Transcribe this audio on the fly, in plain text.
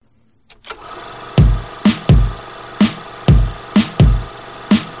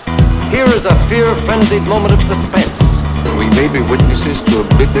fear-frenzied moment of suspense. We may be witnesses to a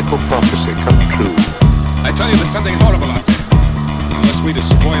biblical prophecy come true. I tell you, there's something horrible out there. Unless we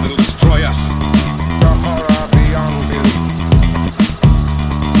destroy it, it'll destroy us. The horror beyond belief.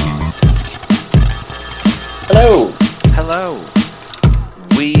 Hello. Hello.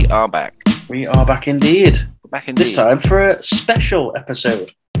 We are back. We are back indeed. We're back indeed. This time for a special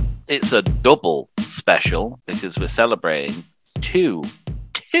episode. It's a double special because we're celebrating two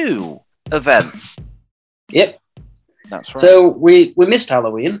events. Yep. That's right. So we missed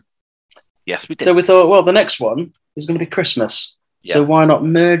Halloween. Yes, we did. So we thought, well, the next one is going to be Christmas. Yeah. So why not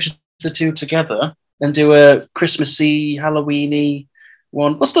merge the two together and do a Christmassy, Halloweeny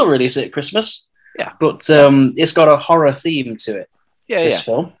one? We'll still release it at Christmas. Yeah. But it's got a horror theme to it. This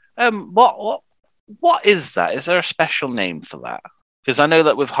film. What is that? Is there a special name for that? Because I know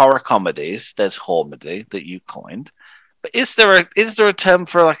that with horror comedies, there's hormedy that you coined. But is there a term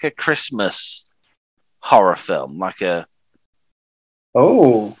for like a Christmas horror film, like a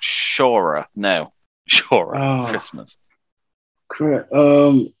Shora? No, Shora Christmas.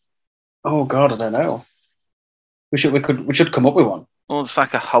 Oh God, I don't know. We should come up with one. Well, it's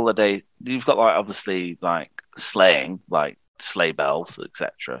like a holiday. You've got like obviously like sleighing, like sleigh bells,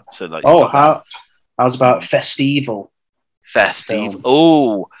 etc. So like how's about Festival? Festival.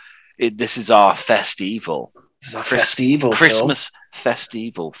 Oh, this is our Festival. This is our Festival Christmas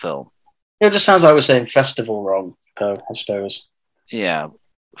Festival film. It just sounds like we're saying festival wrong, though, I suppose. Yeah.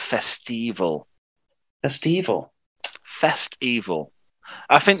 Festival. I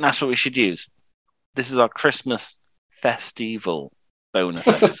think that's what we should use. This is our Christmas Festival bonus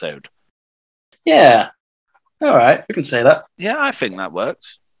episode. Yeah. All right, we can say that. Yeah, I think that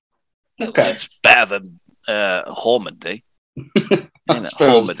works. Okay. It's better than Hormedy.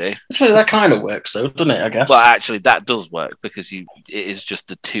 Hormedy. That kind of works, though, doesn't it, I guess? Well, actually, that does work because it is just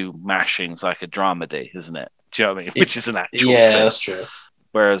the two mashings like a dramedy, isn't it? Do you know what I mean? Which is an actual film. That's true.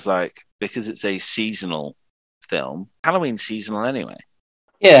 Whereas, like, because it's a seasonal film, Halloween's seasonal anyway.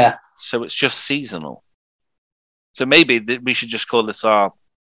 Yeah. So it's just seasonal. So maybe we should just call this our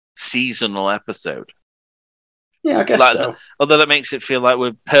seasonal episode. Yeah, I guess so. Although that makes it feel like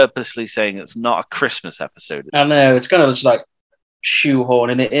we're purposely saying it's not a Christmas episode. I know, it's kind of just like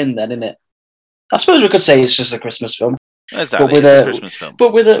shoehorning it in then, isn't it? I suppose we could say it's just a Christmas film. Exactly, but with a Christmas film.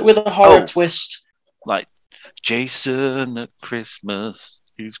 But with a horror twist. Like, Jason at Christmas,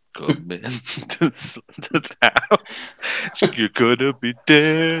 he's coming to town. You're gonna be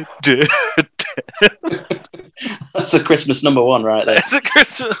dead. That's a Christmas number one right there. It's a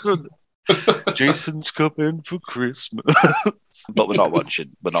Christmas one. Jason's coming for Christmas. But we're not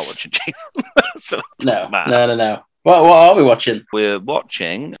watching Jason. So No. What are we watching? We're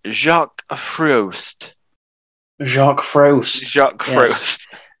watching Jacques Frost. Jack Frost,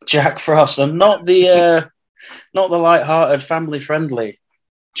 and not the light-hearted, family-friendly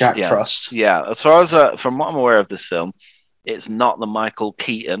Jack Frost. Yeah, as far as from what I'm aware of this film, it's not the Michael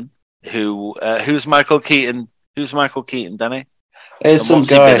Keaton who's Michael Keaton. Who's Michael Keaton, Danny? It's some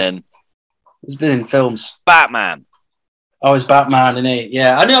guy. He's been in films. Batman. Oh, he's Batman, isn't he?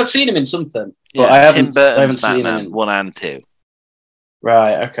 Yeah, I know I've seen him in something, but I haven't seen him in 1 and 2.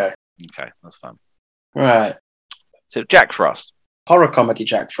 Right. Okay, that's fine. Right. So Jack Frost. Horror comedy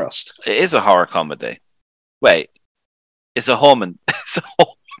Jack Frost. It is a horror comedy. Wait. It's a hormon. It's a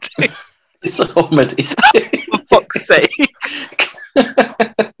hormedy. It's a hormedy. For fuck's sake.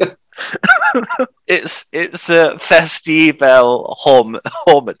 It's a festival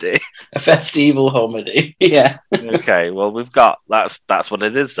hormedy. A festival hormedy. Yeah. Okay, well we've got that's what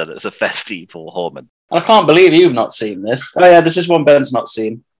it is then. It's a festival hormedy. I can't believe you've not seen this. Oh yeah, this is one Ben's not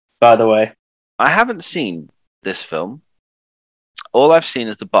seen, by the way. I haven't seen this film. All I've seen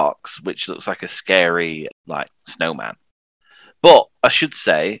is the box, which looks like a scary like snowman. But I should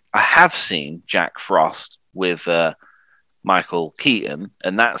say I have seen Jack Frost with Michael Keaton,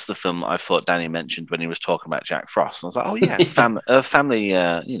 and that's the film that I thought Danny mentioned when he was talking about Jack Frost. And I was like, oh yeah, family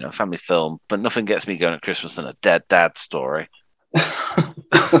film. But nothing gets me going at Christmas than a dead dad story.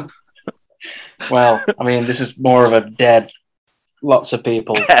 Well, I mean, this is more of a dead, lots of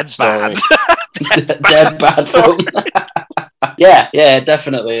people dead story. Bad. dead bad film. yeah,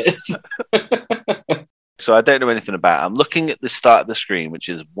 definitely is. So I don't know anything about it. I'm looking at the start of the screen, which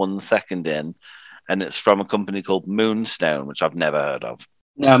is 1 second in, and it's from a company called Moonstone, which I've never heard of.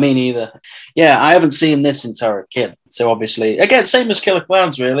 No, me neither. Yeah, I haven't seen this since I was a kid. So obviously, again, same as Killer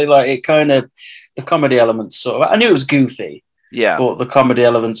Clowns, really. Like, it kind of, the comedy elements sort of, I knew it was goofy. Yeah. But the comedy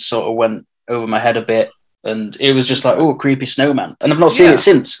elements sort of went over my head a bit. And it was just like, oh, creepy snowman. And I've not seen it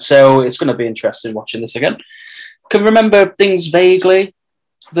since. So it's going to be interesting watching this again. Can remember things vaguely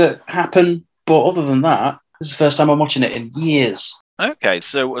that happen, But other than that, this is the first time I'm watching it in years. Okay,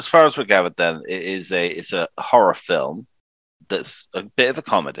 so as far as we're gathered, then it's a horror film that's a bit of a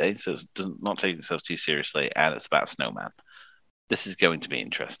comedy, so it doesn't not take itself too seriously, and it's about a snowman. This is going to be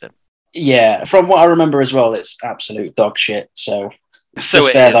interesting. Yeah, from what I remember as well, it's absolute dog shit. So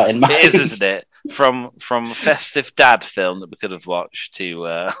it bear is. that in mind. It is, isn't it? From festive dad film that we could have watched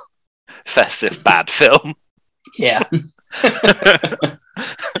to festive bad film. Yeah,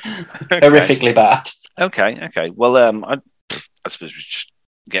 Okay. horrifically bad. Okay. Well, I suppose we just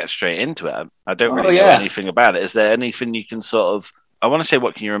get straight into it. I don't really know yeah. anything about it. Is there anything you can sort of? I want to say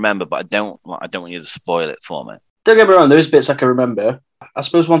what can you remember, but I don't want you to spoil it for me. Don't get me wrong, there's bits I can remember. I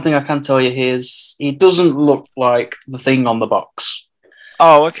suppose one thing I can tell you here is he doesn't look like the thing on the box.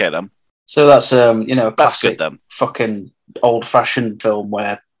 Oh, okay then. So that's That's classic good then. fucking old-fashioned film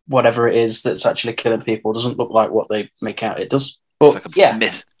where whatever it is that's actually killing people doesn't look like what they make out it does. But It's like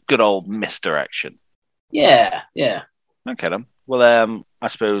a good old misdirection. yeah. Okay then. Well, I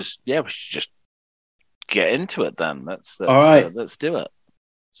suppose we should just get into it then. Let's All right. Let's do it.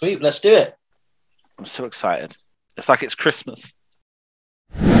 Sweet, let's do it. I'm so excited. It's like it's Christmas.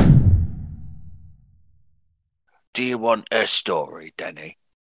 Do you want a story, Danny?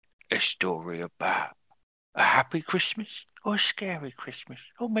 A story about a happy Christmas or a scary Christmas?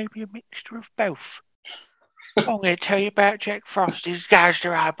 Or maybe a mixture of both? I'm going to tell you about Jack Frost. He gouged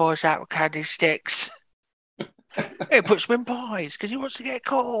their eyeballs out with candy sticks. He puts them in pies because he wants to get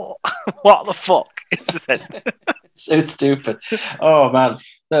caught. What the fuck is it? So stupid. Oh, man.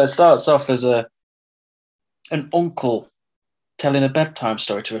 No, it starts off as an uncle telling a bedtime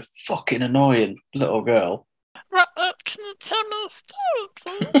story to a fucking annoying little girl. Can you tell me a story,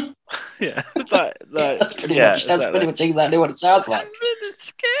 please? Yeah, That's pretty much exactly what it sounds like. I'm really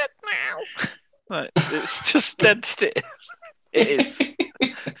scared now. It's just dead still. It is.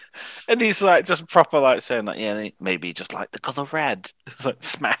 And he's like just proper like saying like, yeah, maybe just like the colour red. It's like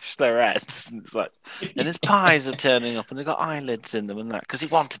smash their heads. And it's like, and his pies are turning up and they've got eyelids in them and that because he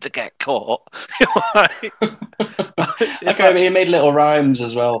wanted to get caught. He made little rhymes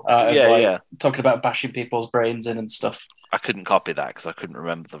as well. Yeah. Talking about bashing people's brains in and stuff. I couldn't copy that because I couldn't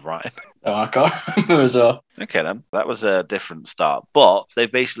remember the rhyme. Oh, I can't remember as well. Okay, then. That was a different start. But they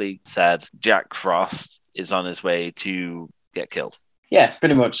basically said Jack Frost is on his way to get killed. Yeah,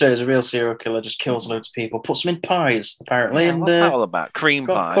 pretty much. So he's a real serial killer, just kills loads of people, puts them in pies, apparently. Yeah, and what's that all about? Cream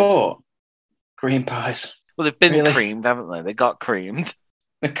got pies. caught. Cream pies. Well, they've been Really? creamed, haven't they? They got creamed.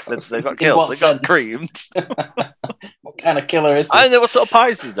 They got In killed. what They sense? got creamed. What kind of killer is I this? don't know what sort of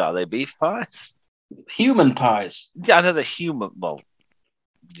pies these are. Are they beef pies? Human pies. Yeah, I know they're human. Well,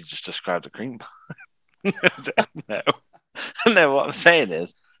 you just described a cream pie. I don't know. No, what I'm saying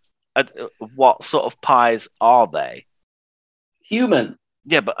is, what sort of pies are they? Human.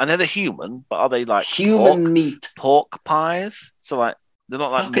 Yeah, but I know they're human, but are they like Human meat. pork pies? So like they're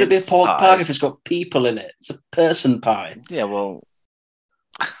not like How could it be a minced pork pie pies. if it's got people in it? It's a person pie. Yeah, well,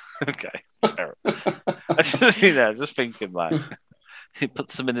 okay. Fair. I just, just thinking like he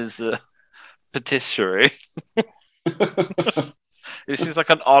puts them in his patisserie. It seems like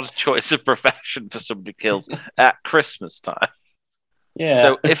an odd choice of profession for somebody who kills at Christmas time. Yeah.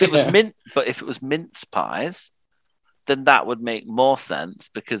 So if it was if it was mince pies, then that would make more sense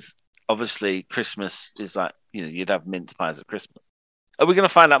because obviously Christmas is like you'd have mince pies at Christmas. Are we going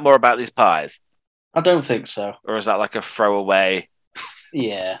to find out more about these pies, I don't think so. or is that like a throwaway?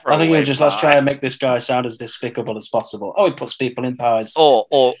 Yeah. Throw I think away he'll just let's pie. try and make this guy sound as despicable as possible. Oh, he puts people in pies. Or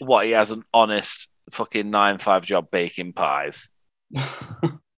what? He has an honest fucking 9-5 job baking pies.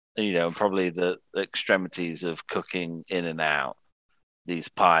 Probably the extremities of cooking in and out these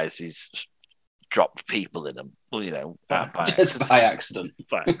pies. He's dropped people in them. Well, Just by accident.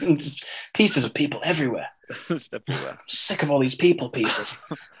 By accident. Just pieces of people everywhere. Just everywhere. Sick of all these people pieces.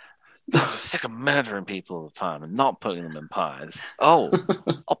 I'm just sick of murdering people all the time and not putting them in pies. Oh,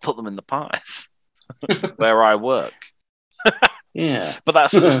 I'll put them in the pies where I work. Yeah. But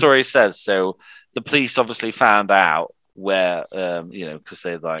that's what the story says. So the police obviously found out where, because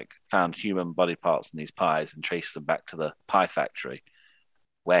they found human body parts in these pies and traced them back to the pie factory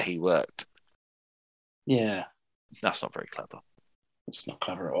where he worked. Yeah. That's not very clever. It's not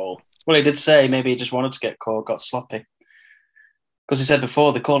clever at all. Well, he did say maybe he just wanted to get caught, got sloppy. Because he said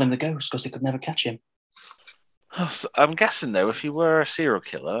before they called him the ghost because they could never catch him. So I'm guessing though, if you were a serial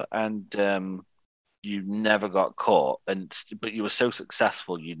killer and you never got caught, but you were so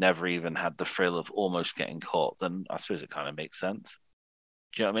successful you never even had the thrill of almost getting caught, then I suppose it kind of makes sense.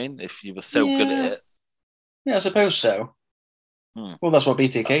 Do you know what I mean? If you were so good at it. Yeah, I suppose so. Well, that's what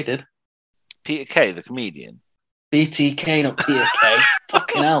BTK did. Peter Kay, the comedian. BTK, not Peter K.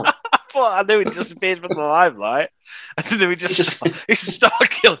 Fucking hell. But I knew he disappeared from the limelight. And then he started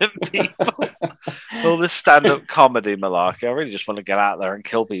killing people. All this stand-up comedy malarkey. I really just want to get out there and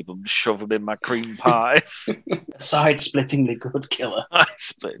kill people and shove them in my cream pies. A side-splittingly good killer.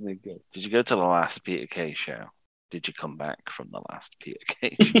 Splittingly good. Did you go to the last Peter Kay show? Did you come back from the last Peter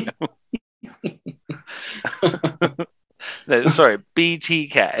Kay show? No, sorry,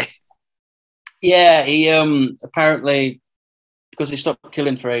 BTK. Yeah, he apparently, because he stopped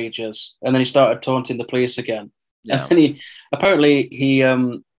killing for ages, and then he started taunting the police again. Yeah. And then he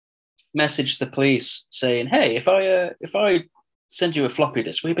messaged the police saying, "Hey, if I send you a floppy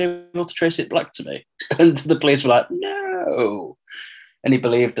disk, will you be able to trace it back to me?" And the police were like, "No," and he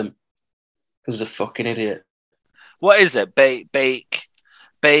believed them because he's a fucking idiot. What is it? Bake.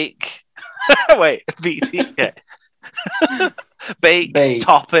 Wait, BTK. Bake,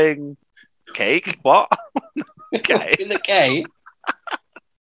 topping, cake. What? Okay. With a K.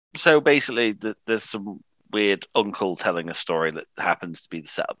 So basically, there's some weird uncle telling a story that happens to be the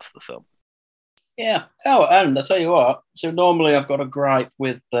setup for the film. Yeah. Oh, and I'll tell you what. So normally I've got a gripe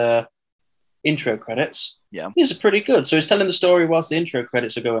with the intro credits. Yeah. These are pretty good. So he's telling the story whilst the intro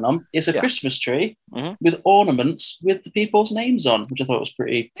credits are going on. It's a Christmas tree with ornaments with the people's names on, which I thought was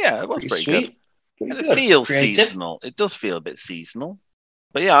pretty. Yeah, it was pretty sweet. good. Pretty And good. it feels Creative. seasonal. It does feel a bit seasonal.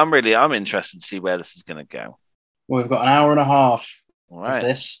 But yeah, I'm interested to see where this is going to go. We've got an hour and a half All of right.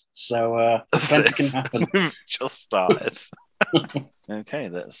 this, so plenty can happen. We've just started. Okay,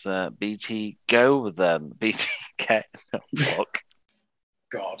 let's BT go then. BTK. Oh, fuck.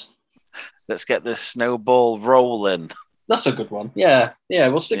 God, Let's get this snowball rolling. that's a good one. Yeah,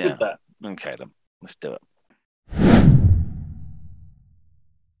 we'll stick with that. Okay, then. Let's do it.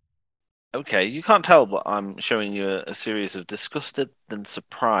 Okay, you can't tell, but I'm showing you a series of disgusted, then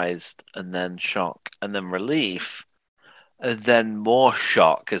surprised, and then shock, and then relief, and then more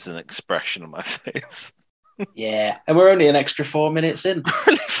shock as an expression on my face. Yeah, and we're only an extra 4 minutes in.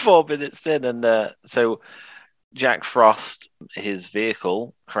 Only 4 minutes in, and so Jack Frost, his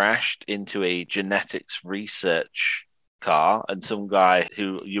vehicle crashed into a genetics research car, and some guy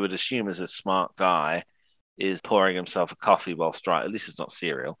who you would assume is a smart guy is pouring himself a coffee whilst driving. At least it's not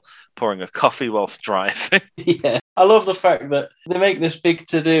cereal. Pouring a coffee whilst driving. Yeah, I love the fact that they make this big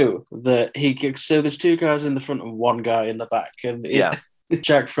to do that so there's two guys in the front and one guy in the back, and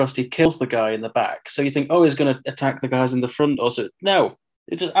Jack Frost, he kills the guy in the back. So you think, oh, he's going to attack the guys in the front also. No,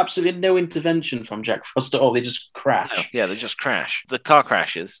 it's just absolutely no intervention from Jack Frost at all. They just crash. No, yeah, they just crash. The car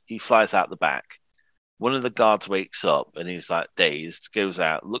crashes. He flies out the back. One of the guards wakes up and he's like dazed, goes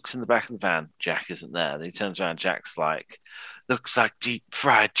out, looks in the back of the van. Jack isn't there. Then he turns around. Jack's like, looks like deep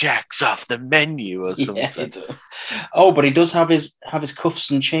fried Jack's off the menu or something. Oh, but he does have his cuffs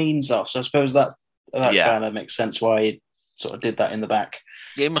and chains off. So I suppose that kind of makes sense why he sort of did that in the back.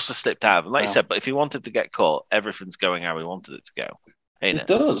 Yeah, he must have slipped out of it. Like you said, but if he wanted to get caught, everything's going how he wanted it to go. Ain't it? It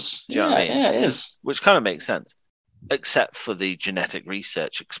does. Do you know what I mean? Yeah, it is. Which kind of makes sense. Except for the genetic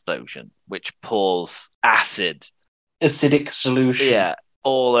research explosion, which pours acidic solution. Yeah,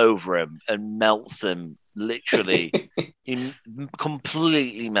 all over him and melts him. Literally, he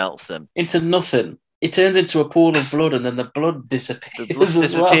completely melts him into nothing. It turns into a pool of blood, and then the blood disappears. The blood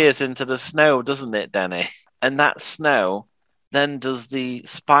disappears into the snow, doesn't it, Danny? And that snow then does the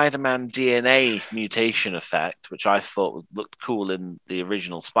Spider-Man DNA mutation effect, which I thought looked cool in the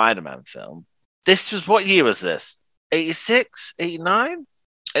original Spider-Man film. This was, what year was this? 86? 89?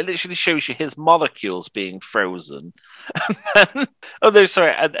 It literally shows you his molecules being frozen. And then,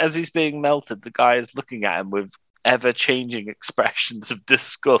 as he's being melted, the guy is looking at him with ever-changing expressions of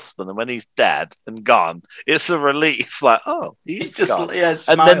disgust. And then when he's dead and gone, it's a relief. Like, oh, he's just gone.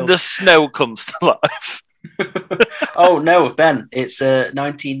 And then the snow comes to life. Oh, no, Ben, it's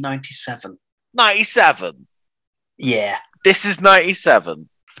 1997. 97? Yeah. This is 97.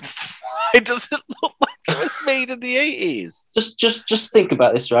 It doesn't look like it was made in the 80s. Just think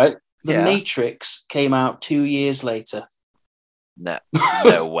about this, right? The Yeah. Matrix came out 2 years later.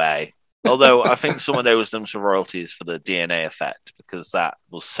 No way. Although I think someone owes them some royalties for the DNA effect because that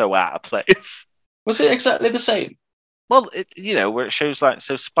was so out of place. Was it exactly the same? Well, where it shows like,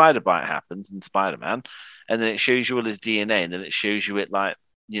 so Spider-Bite happens in Spider-Man, and then it shows you all his DNA, and then it shows you it like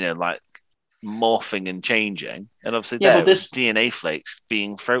morphing and changing, and obviously but this DNA flakes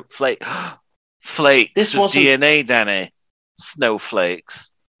being flakes. This wasn't DNA, Danny.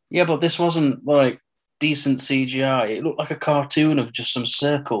 Snowflakes. Yeah, but this wasn't like decent CGI. It looked like a cartoon of just some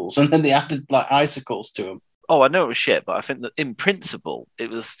circles, and then they added like icicles to them. Oh, I know it was shit, but I think that in principle, it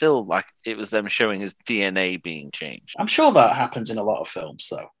was still like it was them showing his DNA being changed. I'm sure that happens in a lot of films,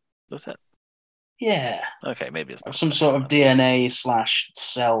 though. Does it? Yeah. Okay, maybe it's not some sort of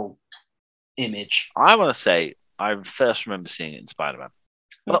DNA/cell image. I want to say I first remember seeing it in Spider-Man.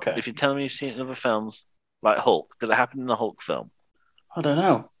 But Okay. if you're telling me you've seen it in other films, like Hulk, did it happen in the Hulk film? I don't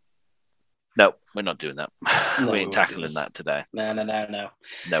know. No, we're not doing that. No, we ain't tackling it's- that today. No.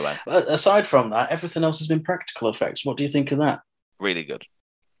 No way. But aside from that, everything else has been practical effects. What do you think of that? Really good.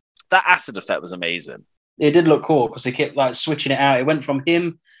 That acid effect was amazing. It did look cool because he kept like switching it out. It went from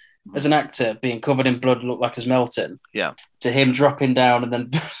him as an actor being covered in blood, looked like he's melting, Yeah. to him dropping down and then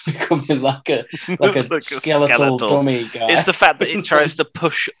becoming like a Like a skeletal skeletal. dummy guy. It's the fact that he tries to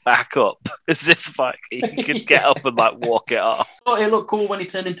push back up as if like he could get up and like walk it off. Oh, it looked cool when he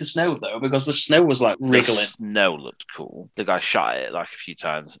turned into snow though, because the snow was like The wriggling. snow looked cool. The guy shot at it like a few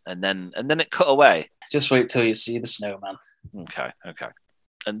times and then it cut away. Just wait till you see the snowman. Okay.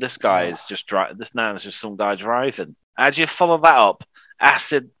 And this guy is just this now is just some guy driving. How do you follow that up?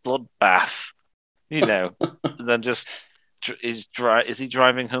 Acid bloodbath, and then just is he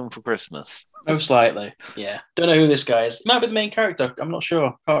driving home for Christmas? Most likely, yeah. Don't know who this guy is. He might be the main character. I'm not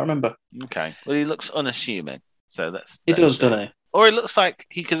sure. Can't remember. Okay. Well, he looks unassuming, so that's He does, doesn't he? Or he looks like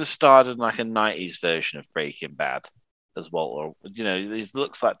he could have starred in like a '90s version of Breaking Bad as well, or he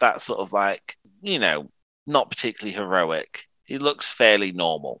looks like that sort of like not particularly heroic. He looks fairly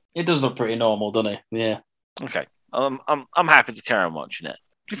normal. He does look pretty normal, doesn't he? Yeah. Okay. I'm happy to carry on watching it.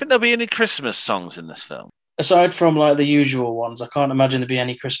 Do you think there'll be any Christmas songs in this film? Aside from like the usual ones, I can't imagine there'd be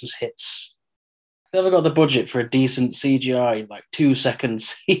any Christmas hits. They never got the budget for a decent CGI, like 2-second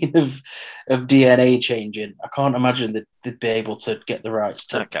scene of DNA changing. I can't imagine that they'd be able to get the rights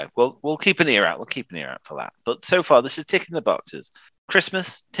to. Okay, well, we'll keep an ear out. We'll keep an ear out for that. But so far, this is ticking the boxes.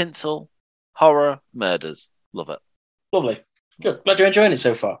 Christmas, tinsel, horror, murders. Love it. Lovely. Good. Glad you're enjoying it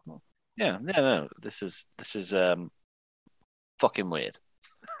so far. Yeah, no. This is fucking weird.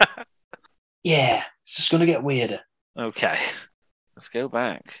 Yeah, it's just going to get weirder. Okay, let's go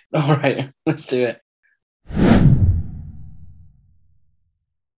back. All right, let's do it.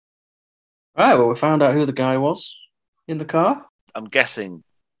 Right, well, we found out who the guy was in the car. I'm guessing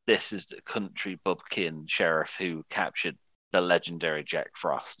this is the country bumpkin sheriff who captured the legendary Jack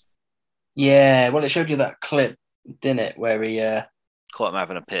Frost. Yeah, well, it showed you that clip, didn't it, where he Caught him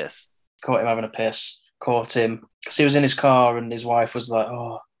having a piss. caught him having a piss, caught him, because he was in his car and his wife was like,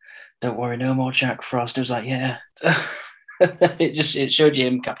 oh, don't worry, no more Jack Frost. It was like, yeah. it showed you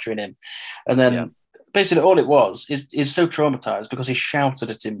him capturing him. And then basically all it was is he's so traumatized because he shouted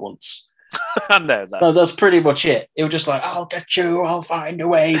at him once. I know that. That's pretty much it. It was just like, I'll get you, I'll find a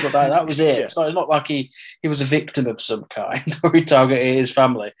way. But that was it. Yeah. It's not like he was a victim of some kind or he targeted his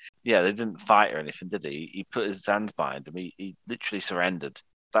family. Yeah, they didn't fight or anything, did he? He put his hands behind him. He literally surrendered.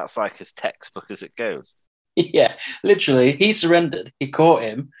 That's like as textbook as it goes. Yeah, literally, he surrendered. He caught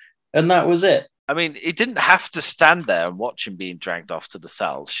him, and that was it. I mean, he didn't have to stand there and watch him being dragged off to the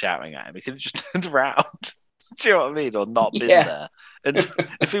cells shouting at him. He could have just turned around. Do you know what I mean? Or not been there. And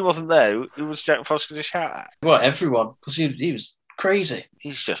if he wasn't there, who was Jack Frost going to shout at? Well, everyone, because he was crazy.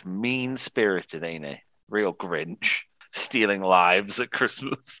 He's just mean-spirited, ain't he? Real Grinch. Stealing lives at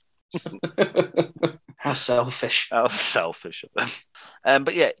Christmas. How selfish. How selfish of him.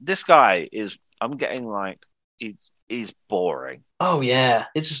 But yeah, this guy is, I'm getting like, he's boring. Oh, yeah.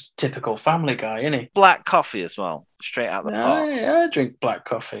 It's just a typical family guy, isn't he? Black coffee as well, straight out the pot. I drink black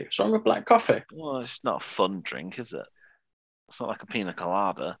coffee. What's wrong with black coffee? Well, it's not a fun drink, is it? It's not like a pina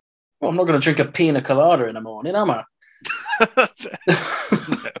colada. Well, I'm not going to drink a pina colada in the morning, am I?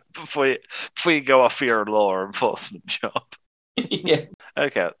 before you go off your law enforcement job. Yeah.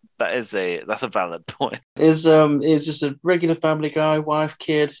 Okay, that's a valid point. Is just a regular family guy, wife,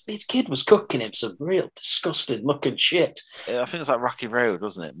 kid. His kid was cooking him some real disgusting looking shit. I think it's like Rocky Road,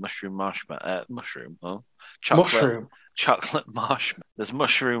 wasn't it? Mushroom marshmallow, chocolate marshmallow. There's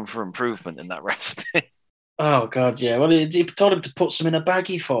mushroom for improvement in that recipe. Oh god, yeah. Well, he told him to put some in a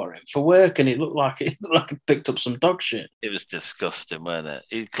baggie for him for work, and it looked like he picked up some dog shit. It was disgusting, wasn't it?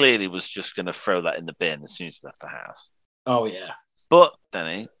 He clearly was just going to throw that in the bin as soon as he left the house. Oh yeah. But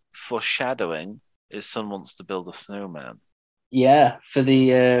Denny, foreshadowing, his son wants to build a snowman. Yeah, for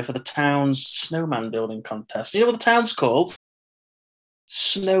the town's snowman building contest. You know what the town's called?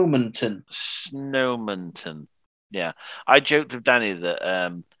 Snowmanton. Snowmanton. Yeah, I joked with Danny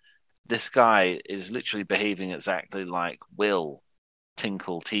that this guy is literally behaving exactly like Will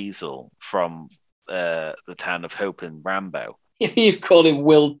Tinkle Teasel from the Town of Hope in Rambo. You call him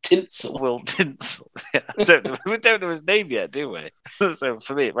Will Tinsel. Will Tinsel. Yeah, we don't know his name yet, do we? So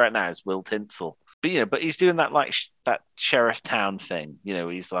for me, right now, it's Will Tinsel. But he's doing that like that Sheriff Town thing.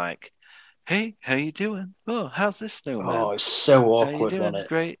 He's like, "Hey, how you doing? Oh, how's this snowman? Oh, it's so awkward, wasn't it?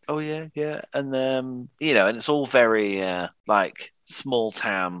 Great. Oh yeah. And and it's all very like small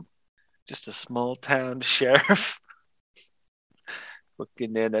town. Just a small town sheriff.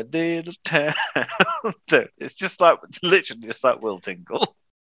 Working in a little town. It's just like, literally just like Will Tingle.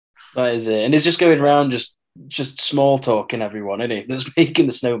 That is it. And he's just going around just small talking everyone, isn't he? That's making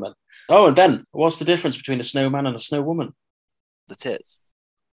the snowman. Oh, and Ben, what's the difference between a snowman and a snow woman? The tits.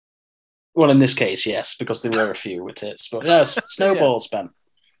 Well, in this case, yes, because there were a few with tits. But yeah, snowballs, Ben.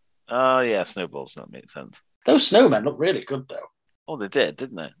 Oh, yeah, snowballs. That makes sense. Those snowmen look really good, though. Oh, they did,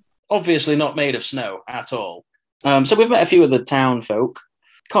 didn't they? Obviously not made of snow at all. So we've met a few of the town folk.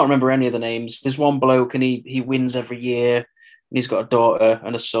 Can't remember any of the names. There's one bloke and he wins every year. And he's got a daughter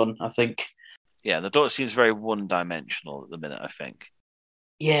and a son, I think. Yeah, the daughter seems very one-dimensional at the minute, I think.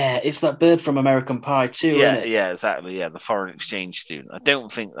 Yeah, it's that bird from American Pie too, Yeah, isn't it? yeah, exactly. Yeah, the foreign exchange student. I don't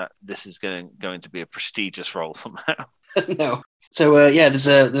think that this is going to be a prestigious role somehow. No. So, there's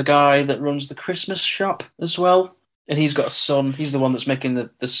the guy that runs the Christmas shop as well. And he's got a son. He's the one that's making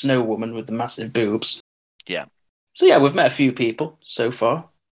the snow woman with the massive boobs. Yeah. So, yeah, we've met a few people so far.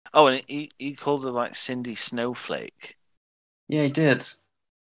 Oh, and he called her like Cindy Snowflake. Yeah, he did.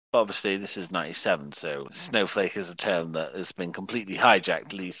 But obviously, this is 97, so snowflake is a term that has been completely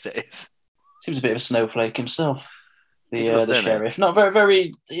hijacked these days. Seems a bit of a snowflake himself, He does, the doesn't he? sheriff. Not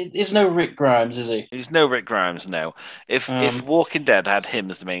very. He's no Rick Grimes, is he? He's no Rick Grimes now. If Walking Dead had him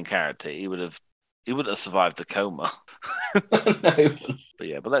as the main character, he wouldn't have survived the coma.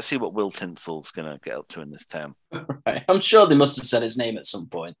 No. But let's see what Will Tinsel's gonna get up to in this town. Right. I'm sure they must have said his name at some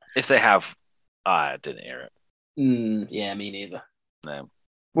point. If they have, I didn't hear it. Yeah, me neither. No.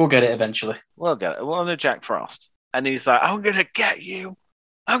 We'll get it eventually. We'll get it. Well, no, Jack Frost. And he's like, I'm going to get you.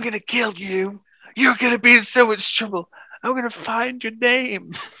 I'm going to kill you. You're going to be in so much trouble. I'm going to find your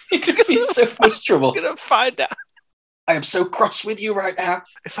name. You're going to be in so much trouble. I'm going to find out. I am so cross with you right now.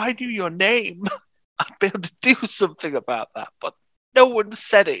 If I knew your name, I'd be able to do something about that. But no one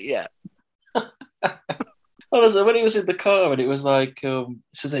said it yet. Honestly, when he was in the car and it was like, he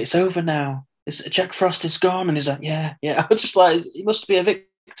says, it's over now. Jack Frost is gone. And he's like, yeah. I was just like, he must be a victim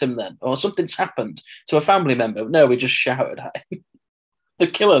then, or something's happened to a family member. No, we just shouted at him. The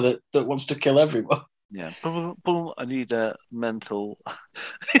killer that wants to kill everyone. Yeah. I need a mental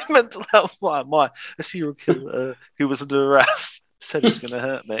health. Why? A serial killer who was under arrest said he's going to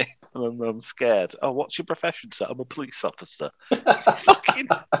hurt me. And I'm scared. Oh, what's your profession, sir? I'm a police officer.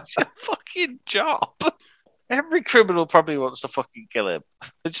 Fucking job. Every criminal probably wants to fucking kill him.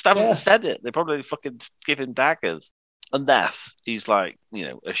 They just haven't said it. They probably fucking give him daggers. Unless he's like,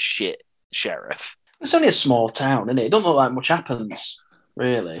 a shit sheriff. It's only a small town, isn't it? It don't look like much happens,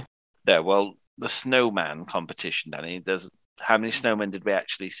 really. Yeah, well, the snowman competition, Danny, how many snowmen did we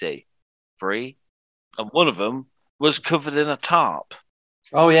actually see? 3? And one of them was covered in a tarp.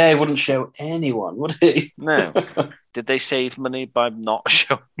 Oh, yeah, he wouldn't show anyone, would he? No. Did they save money by not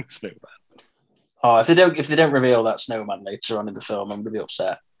showing the snowman? Oh, if they don't reveal that snowman later on in the film, I'm going to be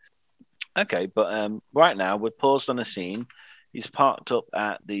upset. Okay, but right now we're paused on a scene. He's parked up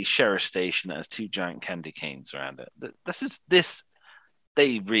at the sheriff's station that has 2 giant candy canes around it.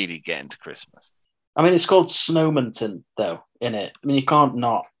 They really get into Christmas. I mean, it's called Snowmanton, though, innit? I mean, you can't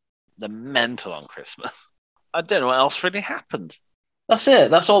not. They're mental on Christmas. I don't know what else really happened. That's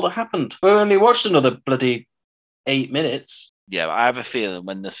it. That's all that happened. We only watched another bloody 8 minutes. Yeah, I have a feeling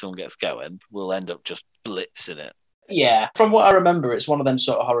when this film gets going, we'll end up just blitzing it. Yeah, from what I remember, it's one of them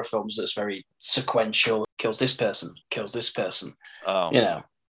sort of horror films that's very sequential. Kills this person. Oh. Yeah,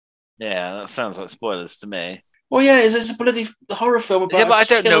 that sounds like spoilers to me. Well, yeah, it's a bloody horror film about. Yeah, but I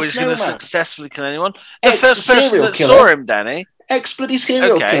don't know he's going to successfully kill anyone. The first person that saw him, Danny. Ex-bloody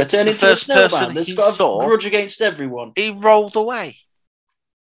serial killer turned into a snowman that's got a grudge against everyone. He rolled away.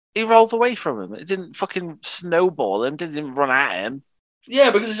 He rolled away from him. It didn't fucking snowball him. Didn't run at him.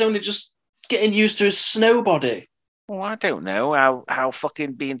 Yeah, because he's only just getting used to his snow body. Well, I don't know how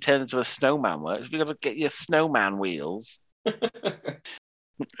fucking being turned into a snowman works. You've got to get your snowman wheels.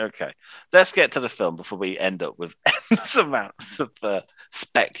 Okay, let's get to the film before we end up with endless amounts of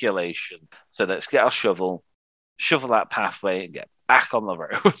speculation. So let's get our shovel that pathway, and get back on the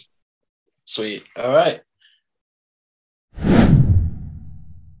road. Sweet. All right.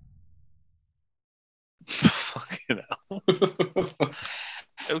 Fucking hell.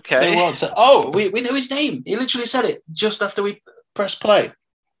 Okay. We know his name. He literally said it just after we pressed play.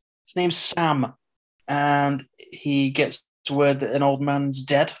 His name's Sam, and he gets to word that an old man's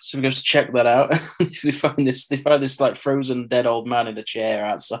dead, so he goes to check that out. They find this like frozen dead old man in a chair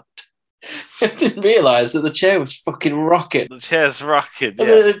outside. I didn't realise that the chair was fucking rocking. The chair's rocking.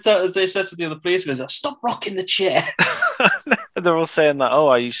 Yeah. And they said to the other policemen, "Stop rocking the chair." And they're all saying that, oh,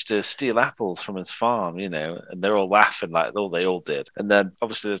 I used to steal apples from his farm, and they're all laughing like, oh, they all did. And then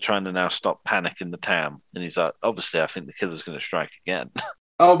obviously they're trying to now stop panic in the town. And he's like, obviously, I think the killer's going to strike again.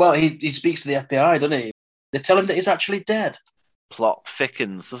 Oh, well, he speaks to the FBI, doesn't he? They tell him that he's actually dead. Plot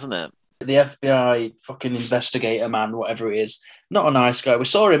thickens, doesn't it? The FBI fucking investigator man, whatever he is, not a nice guy. We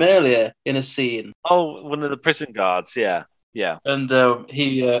saw him earlier in a scene. Oh, one of the prison guards, yeah. And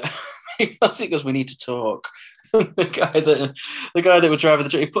he goes, we need to talk. the guy that would drive the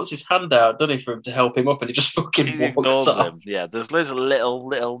truck, he puts his hand out, doesn't he, for him to help him up, and he just fucking walks off. Him. Yeah, there's loads of little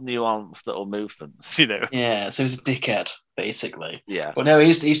nuanced little movements, Yeah, so he's a dickhead, basically. Yeah. But no,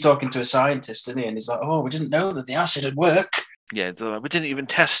 he's talking to a scientist, isn't he? And he's like, oh, we didn't know that the acid would work. Yeah, we didn't even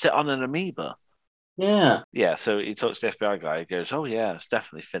test it on an amoeba. Yeah. Yeah, so he talks to the FBI guy. He goes, oh, yeah, it's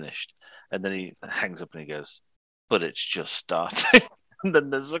definitely finished. And then he hangs up and he goes, but it's just starting. And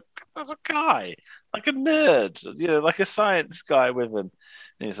then there's a guy, like a nerd, like a science guy with him.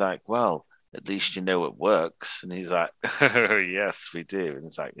 And he's like, well, at least you know it works. And he's like, oh, yes, we do. And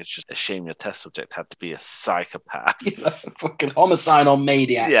it's like, it's just a shame your test subject had to be a psychopath. Fucking homicidal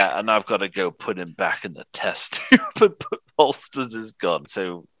maniac. Yeah, and I've got to go put him back in the test tube and holsters his gun.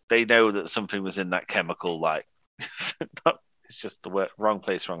 So they know that something was in that chemical, like, it's just the wrong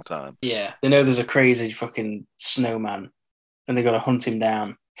place, wrong time. Yeah, they know there's a crazy fucking snowman. And they've got to hunt him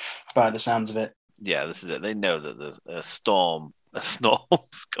down by the sounds of it. Yeah, this is it. They know that there's a storm's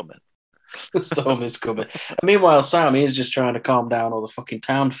coming. The storm is coming. And meanwhile, Sam is just trying to calm down all the fucking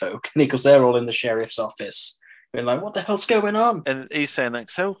town folk, because they're all in the sheriff's office, being like, "What the hell's going on?" And he's saying, like,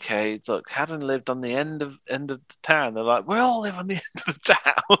 "It's okay. Look, Haddon lived on the end of the town." They're like, "We all live on the end of the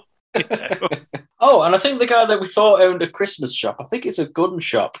town." Oh, and I think the guy that we thought owned a Christmas shop, I think it's a gun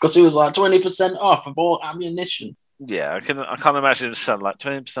shop, because he was like 20% off of all ammunition. Yeah, I can't imagine it sound like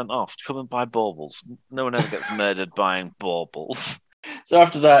 20% off. Come and buy baubles. No one ever gets murdered buying baubles. So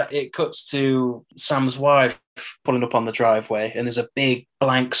after that, it cuts to Sam's wife pulling up on the driveway, and there's a big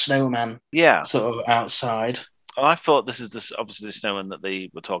blank snowman. Yeah, sort of outside. And I thought this is obviously the snowman that they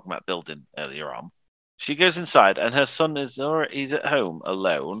were talking about building earlier on. She goes inside, and her son he's at home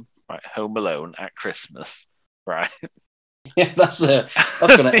alone, right? Home alone at Christmas, right? Yeah, that's going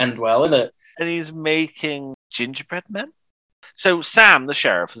to end well, isn't it? And he's making gingerbread men. So Sam, the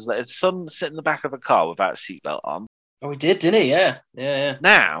sheriff, has let his son sit in the back of a car without a seatbelt on. Oh, he did, didn't he? Yeah.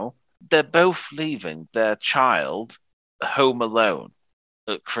 Now they're both leaving their child home alone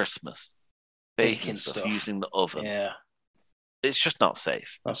at Christmas, baking stuff using the oven. Yeah, it's just not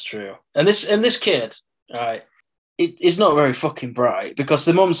safe. That's true. And this kid, right? It's not very fucking bright, because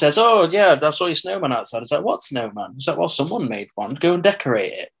the mum says, "Oh yeah, I saw your snowman outside." It's like, "What snowman?" It's like, "Well, someone made one. Go and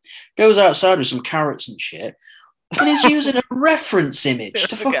decorate it." Goes outside with some carrots and shit, and he's using a reference image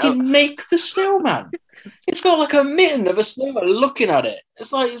to fucking make the snowman. It's got like a mitten of a snowman looking at it.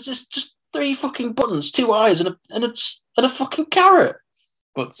 It's like it's just 3 fucking buttons, 2 eyes, and a fucking carrot.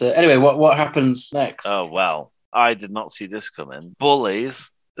 But anyway, what happens next? Oh well, I did not see this coming.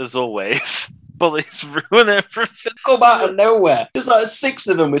 Bullies, as always. Bullies ruin everything. Come out of nowhere. There's like 6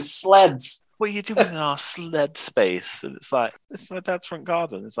 of them with sleds. What are you doing in our sled space? And it's like, this is my dad's front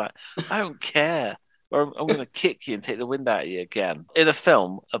garden. It's like, I don't care. Or I'm going to kick you and take the wind out of you again. In a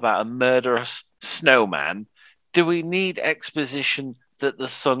film about a murderous snowman, do we need exposition that the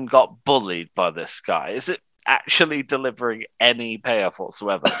son got bullied by this guy? Is it actually delivering any payoff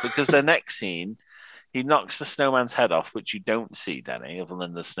whatsoever? Because the next scene, he knocks the snowman's head off, which you don't see, Denny, other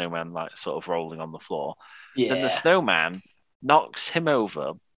than the snowman like sort of rolling on the floor. Yeah. Then the snowman knocks him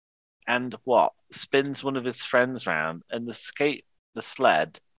over and spins one of his friends round and the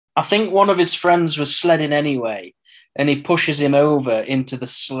sled. I think one of his friends was sledding anyway, and he pushes him over into the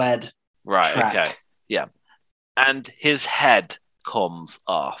sled. Right, track. Okay. Yeah. And his head comes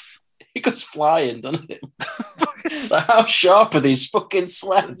off. He goes flying, doesn't it? Like, how sharp are these fucking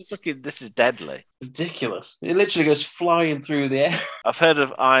sleds? This is deadly. Ridiculous. It literally goes flying through the air. I've heard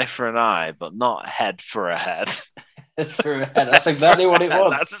of eye for an eye, but not head for a head. Through a head. That's exactly what it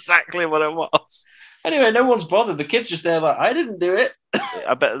was. That's exactly what it was. Anyway, no one's bothered. The kid's just there like, I didn't do it.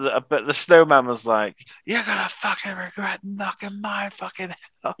 I bet the snowman was like, you're going to fucking regret knocking my fucking head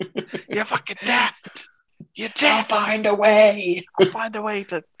off. You're fucking dead. You're dead. I'll find a way. I'll find a way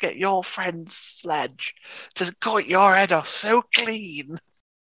to get your friend's sledge to cut your head off so clean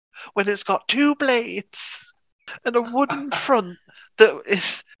when it's got 2 blades and a wooden front that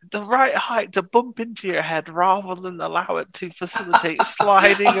is the right height to bump into your head rather than allow it to facilitate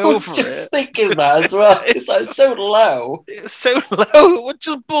sliding over it. I was just thinking that as well. It's like so low. It's so low, it would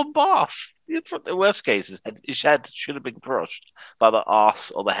just bump off. The worst case, his head should have been crushed by the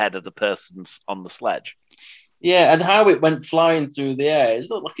arse or the head of the person on the sledge. Yeah, and how it went flying through the air,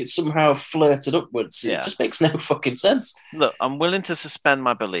 it's not like it somehow flirted upwards. Yeah. It just makes no fucking sense. Look, I'm willing to suspend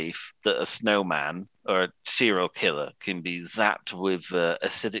my belief that a snowman or a serial killer can be zapped with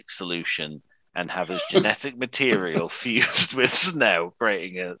acidic solution and have his genetic material fused with snow,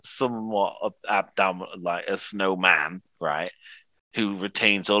 creating a somewhat abdominal, like a snowman, right? Who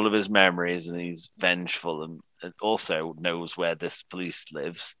retains all of his memories and he's vengeful and also knows where this police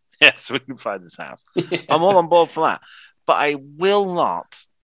lives. Yes, we can find his house. I'm all on board for that. But I will not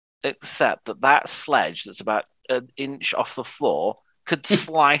accept that sledge that's about an inch off the floor could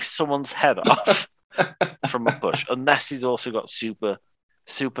slice someone's head off from a push, unless he's also got super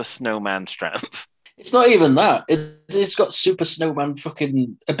snowman strength. It's not even that. It's got super snowman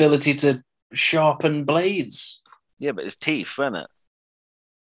fucking ability to sharpen blades. Yeah, but his teeth, isn't it?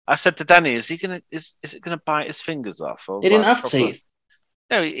 I said to Danny, is it gonna bite his fingers off? He didn't have teeth.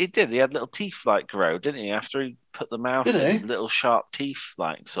 No, he did. He had little teeth like grow, didn't he? After he put them out, little sharp teeth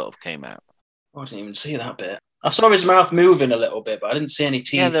like sort of came out. Oh, I didn't even see that bit. I saw his mouth moving a little bit, but I didn't see any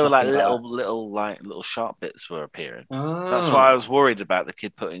teeth. Yeah, there were like little sharp bits were appearing. Oh. That's why I was worried about the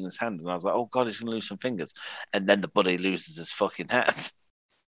kid putting his hand, and I was like, "Oh God, he's gonna lose some fingers." And then the buddy loses his fucking head,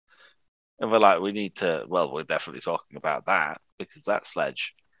 and we're like, "We need to." Well, we're definitely talking about that because that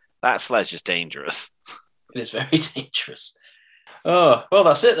sledge is dangerous. It is very dangerous. Oh, well,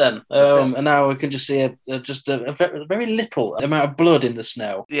 that's it then. And now we can just see a very little amount of blood in the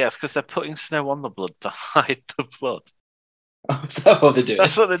snow. Yes, because they're putting snow on the blood to hide the blood. Oh, is that what they're doing?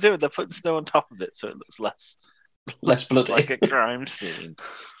 That's what they're doing. They're putting snow on top of it so it looks less bloody. like a crime scene.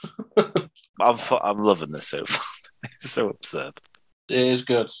 I'm loving this so far. It's so absurd. It is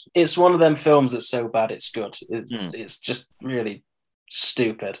good. It's one of them films that's so bad it's good. It's just really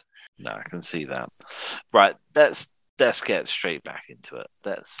stupid. No, I can see that. Right, let's get straight back into it.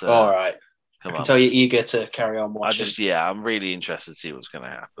 That's all right. I can tell you're eager to carry on watching. I'm really interested to see what's going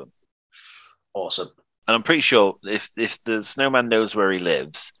to happen. Awesome. And I'm pretty sure if the snowman knows where he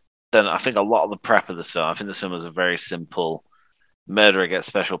lives, then I think a lot of the prep of the film, I think the film is a very simple murderer gets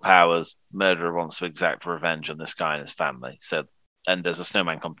special powers, murderer wants to exact revenge on this guy and his family. So, and there's a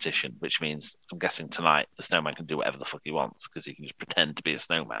snowman competition, which means I'm guessing tonight the snowman can do whatever the fuck he wants because he can just pretend to be a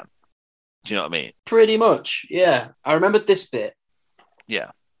snowman. Do you know what I mean? Pretty much, yeah. I remembered this bit.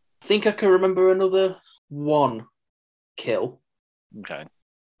 Yeah. I think I can remember another one kill. Okay.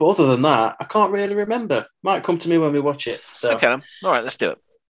 But other than that, I can't really remember. Might come to me when we watch it. So. Okay. All right, let's do it.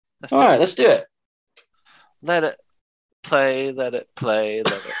 Let's do it. Let it play, let it play,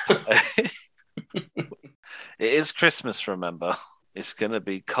 let it play. It is Christmas, remember. It's going to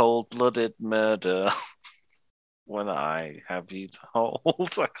be cold-blooded murder. When I have you to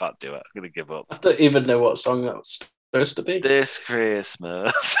hold, I can't do it. I'm going to give up. I don't even know what song that was supposed to be. This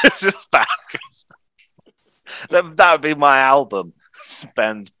Christmas. It's just bad Christmas. That would be my album.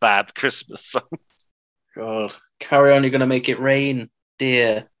 Ben's bad Christmas songs. God. Carry on, you're going to make it rain,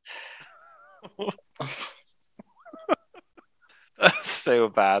 dear. That's so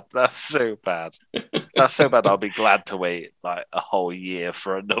bad. That's so bad. That's so bad. I'll be glad to wait like a whole year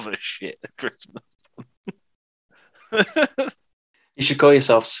for another shit Christmas. You should call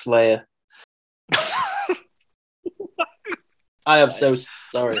yourself Slayer. I am so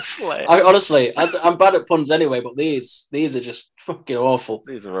sorry. Honestly, I'm bad at puns anyway, but these are just fucking awful.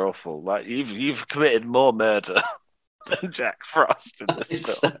 These are awful. Like you've committed more murder than Jack Frost in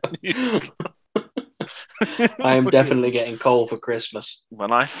this film. I am definitely getting coal for Christmas.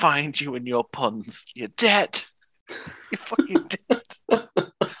 When I find you in your puns, you're dead. You're fucking dead.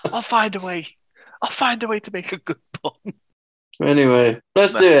 I'll find a way. I'll find a way to make a good pun. Anyway,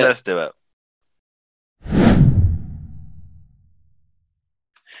 let's do it. Let's do it.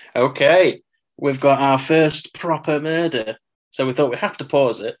 Okay, we've got our first proper murder. So we thought we'd have to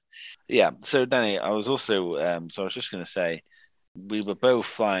pause it. Yeah, so Danny, I was also, so I was just going to say, we were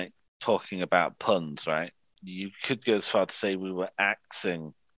both like talking about puns, right? You could go as far to say we were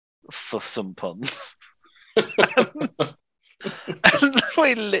axing for some puns. And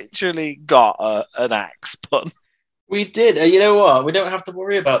we literally got an axe pun. We did. You know what? We don't have to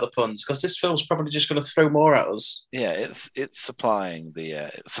worry about the puns because this film's probably just going to throw more at us. Yeah, it's supplying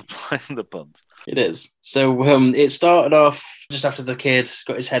the puns. It is. So it started off just after the kid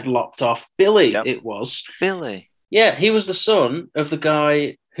got his head lopped off. Billy, yep. It was. Billy. Yeah, he was the son of the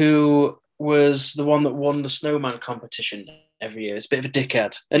guy who was the one that won the snowman competition every year. It's a bit of a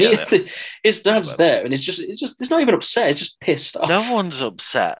dickhead. And his dad's there and he's not even upset. He's just pissed off. No one's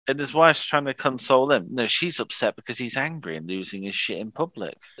upset. And his wife's trying to console him. No, she's upset because he's angry and losing his shit in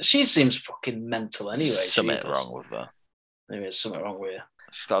public. She seems fucking mental anyway. Something wrong with her. Maybe there's something wrong with her.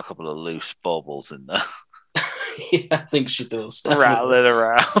 She's got a couple of loose baubles in there. Yeah, I think she does. Definitely. rattling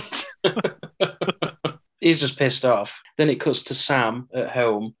around. He's just pissed off. Then it cuts to Sam at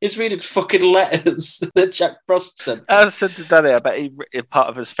home. He's reading fucking letters that Jack Frost sent. I said to Danny, I bet part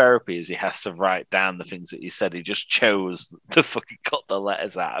of his therapy is he has to write down the things that he said. He just chose to fucking cut the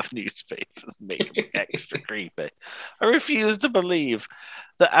letters out of newspapers and make them extra creepy. I refuse to believe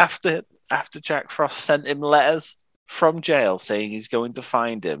that after Jack Frost sent him letters from jail saying he's going to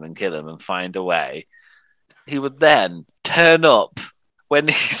find him and kill him and find a way, he would then turn up when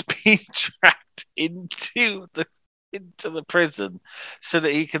he's being tracked into the prison so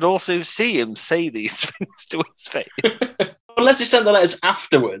that he can also see him say these things to his face. Unless he sent the letters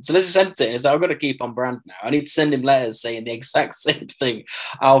afterwards. Unless he sent it and he said, I've got to keep on brand now. I need to send him letters saying the exact same thing.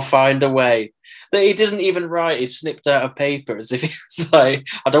 I'll find a way. That he doesn't even write, he snipped out of paper as if he was like,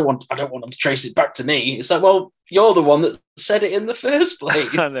 I don't want them to trace it back to me. It's like, well, you're the one that said it in the first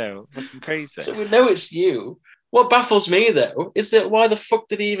place. I know, fucking crazy. So we know it's you. What baffles me, though, is that why the fuck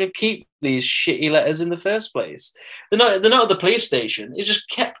did he even keep these shitty letters in the first place? They're not at the police station. He just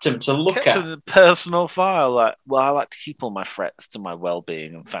kept them to look at. In a personal file. Like, well, I like to keep all my threats to my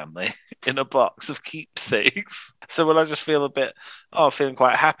well-being and family in a box of keepsakes. So when I just feel feeling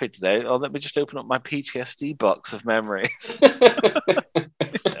quite happy today, let me just open up my PTSD box of memories.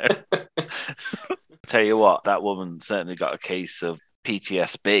 Tell you what, that woman certainly got a case of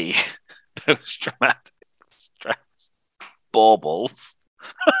PTSD, post-traumatic stress, baubles.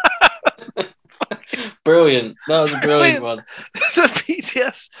 Brilliant. That was a brilliant one.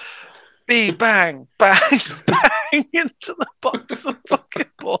 The PTSD, bang, bang, bang into the box of fucking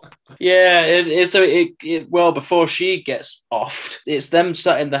baubles. Yeah, well, before she gets offed, it's them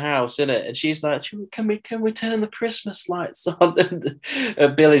sat in the house, isn't it? And she's like, can we turn the Christmas lights on?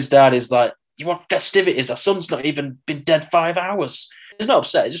 And Billy's dad is like, you want festivities? Our son's not even been dead 5 hours. He's not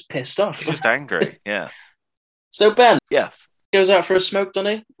upset, he's just pissed off. He's just angry, yeah. So Ben Yes. goes out for a smoke,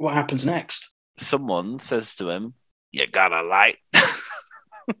 doesn't he? What happens next? Someone says to him, you got a light?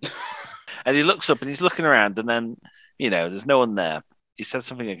 And he looks up and he's looking around and then, there's no one there. He says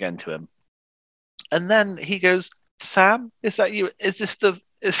something again to him. And then he goes, Sam, is that you? As if the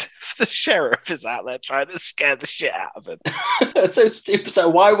sheriff is out there trying to scare the shit out of him. That's so stupid. So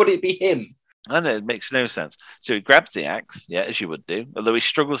why would it be him? I know, it makes no sense. So he grabs the axe, as you would do, although he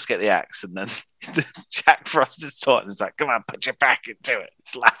struggles to get the axe, and then Jack Frost is taunting. He's like, come on, put your back into it.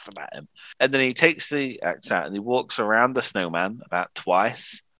 He's laughing at him. And then he takes the axe out and he walks around the snowman about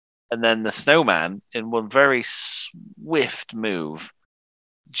twice. And then the snowman, in one very swift move,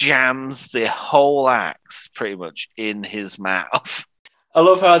 jams the whole axe pretty much in his mouth. I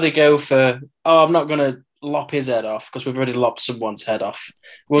love how they go for, I'm not going to lop his head off because we've already lopped someone's head off.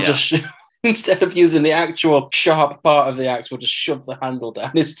 We'll just... Instead of using the actual sharp part of the axe, we'll just shove the handle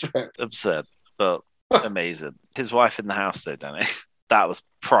down his throat. Absurd, but amazing. His wife in the house, though, Danny. That was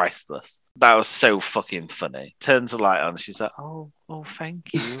priceless. That was so fucking funny. Turns the light on. She's like, oh,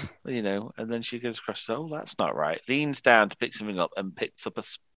 thank you. And then she goes across, oh, that's not right. Leans down to pick something up and picks up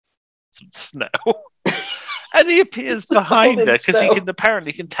some snow. And he appears behind her because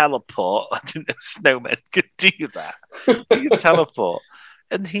he can teleport. I didn't know snowmen could do that. He can teleport.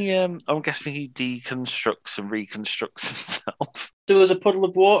 And he, I'm guessing he deconstructs and reconstructs himself. There was a puddle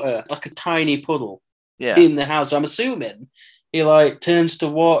of water, like a tiny puddle, yeah, in the house. So I'm assuming he turns to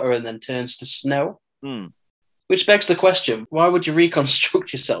water and then turns to snow. Which begs the question: why would you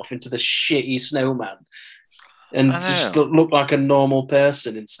reconstruct yourself into the shitty snowman and just look like a normal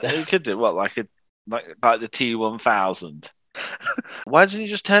person instead? He could do what, like the T-1000. Why didn't he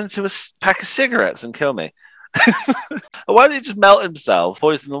just turn into a pack of cigarettes and kill me? Why did he just melt himself,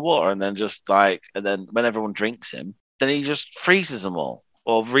 poison the water, and then when everyone drinks him, then he just freezes them all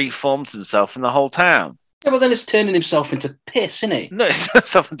or reforms himself in the whole town? Yeah, but then it's turning himself into piss, isn't he? No, it's turned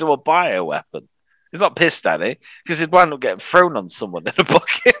himself into a bioweapon. He's not pissed at it because he'd wind up getting thrown on someone in a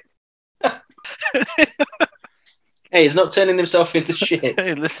bucket. Hey, he's not turning himself into shit.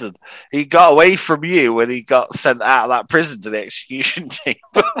 Hey, listen, he got away from you when he got sent out of that prison to the execution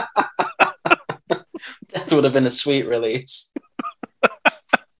chamber. That would have been a sweet release.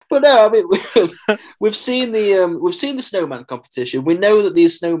 But no, I mean, we've seen the snowman competition. We know that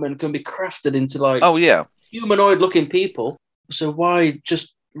these snowmen can be crafted into humanoid-looking people. So why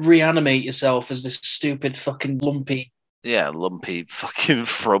just reanimate yourself as this stupid fucking lumpy fucking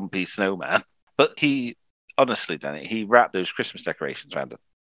frumpy snowman? But he, honestly, Danny, he wrapped those Christmas decorations around it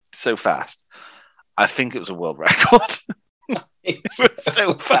so fast. I think it was a world record. It was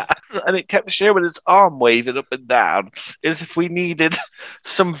so fat, and it kept showing his arm waving up and down, as if we needed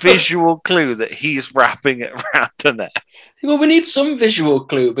some visual clue that he's wrapping it around her neck. Well, we need some visual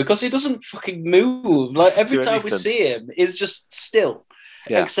clue because he doesn't fucking move. Like every Do time we anything. see him, he's just still.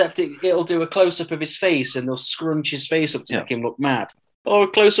 Yeah. Except it'll do a close up of his face and they'll scrunch his face up to Yeah. make him look mad. Or a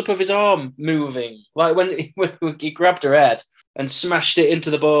close up of his arm moving, like when he grabbed her head and smashed it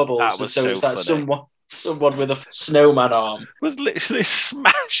into the baubles. That was so so it's like funny. someone with a snowman arm. Was literally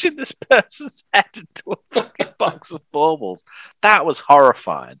smashing this person's head into a fucking box of baubles. That was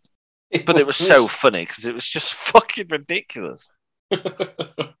horrifying, but it was so funny because it was just fucking ridiculous.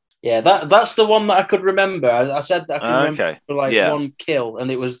 Yeah, that's the one that I could remember. I said that I could remember Okay, like yeah. one kill, and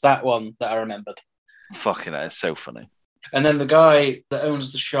it was that one that I remembered. Fucking hell, it's so funny. And then the guy that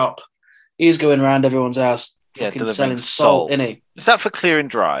owns the shop, he's going around everyone's house Yeah, fucking delivering selling salt. salt, isn't he? Is that for clearing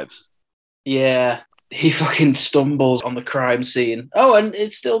drives? Yeah. He fucking stumbles on the crime scene. Oh, and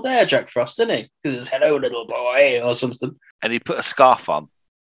it's still there, Jack Frost, isn't he? Because it's hello, little boy, or something. And he put a scarf on.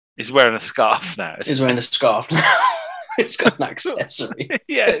 He's wearing a scarf now. He's wearing a scarf now. It's got an accessory.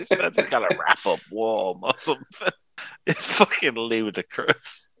 Yeah, it's some kind of wrap up warm or something. It's fucking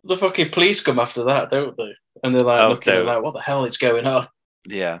ludicrous. The fucking police come after that, don't they? And they're like looking don't. like, what the hell is going on?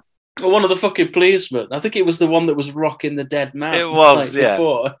 Yeah. Well, one of the fucking policemen, I think it was the one that was rocking the dead man. It was, yeah.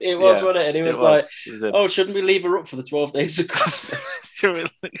 Before. It was, Yeah, wasn't it? And he was It like, It was him. oh, shouldn't we leave her up for the 12 days of Christmas? Yeah,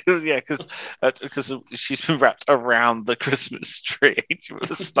 because she's been wrapped around the Christmas tree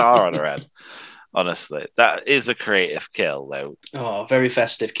with a star on her head. Honestly, that is a creative kill, though. Oh, very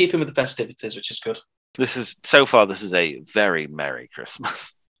festive. Keep him with the festivities, which is good. This is a very merry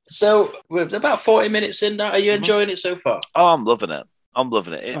Christmas. So we're about 40 minutes in now. Are you enjoying it so far? Oh, I'm loving it.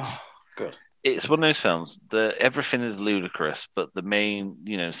 It's good. It's one of those films that everything is ludicrous, but the main,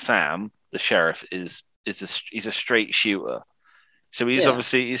 Sam, the sheriff, he's a straight shooter. So he's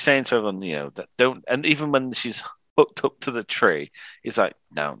he's saying to everyone, that don't, and even when she's hooked up to the tree, he's like,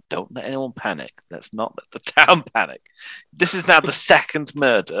 no, don't let anyone panic. Let's not let the town panic. This is now the second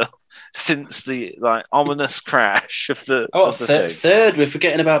murder since the ominous crash of the. of the thing. Third. We're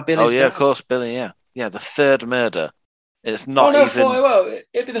forgetting about Billy's. Oh yeah, dad. of course, Billy. Yeah, the third murder. It's not no, even well,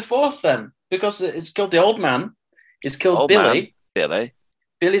 it'd be the fourth then, because it's killed the old man. It's killed Old Billy, man, Billy.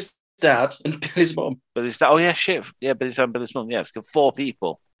 Billy's dad, and Billy's mum. Billy's dad. Oh yeah, shit. Yeah, Billy's dad and Billy's mum. Yeah, it's killed 4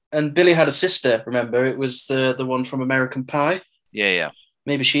 people. And Billy had a sister. Remember, it was the one from American Pie. Yeah.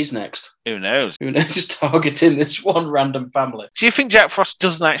 Maybe she's next. Who knows? Who knows? Just targeting this one random family. Do you think Jack Frost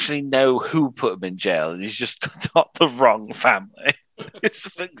doesn't actually know who put him in jail, and he's just got the wrong family? It's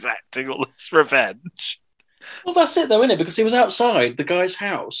just exacting all this revenge. Well, that's it, though, isn't it? Because he was outside the guy's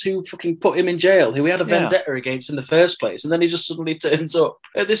house who fucking put him in jail, who he had a vendetta against in the first place, and then he just suddenly turns up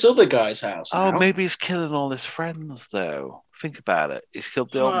at this other guy's house. Oh, now. maybe he's killing all his friends, though. Think about it. He's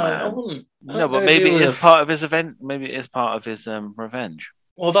killed the old I man. wouldn't. No, but maybe it is part of his event. Maybe it is part of his revenge.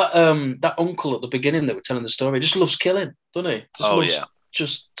 Well, that uncle at the beginning that were telling the story just loves killing, doesn't he? Just loves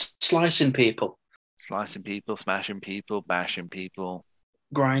just slicing people, slicing people, smashing people, bashing people,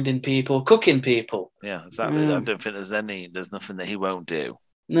 grinding people, cooking people. Yeah, exactly. I don't think there's nothing that he won't do.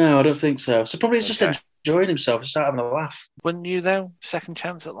 No, I don't think so. So probably he's just enjoying himself, just having a laugh. Wouldn't you though? Second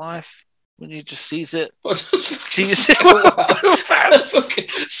chance at life. When you just seize it,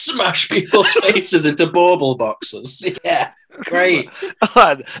 smash people's faces into bauble boxes. Yeah, great.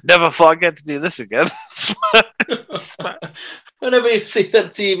 I never thought I'd get to do this again. Whenever you see them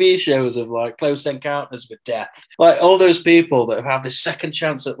TV shows of close encounters with death, all those people that have this second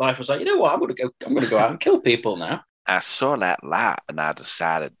chance at life was like, you know what, I'm gonna go out and kill people now. I saw that light and I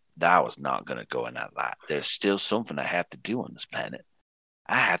decided that I was not gonna go in that light. There's still something I have to do on this planet.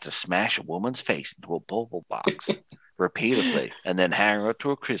 I had to smash a woman's face into a bauble box repeatedly and then hang her up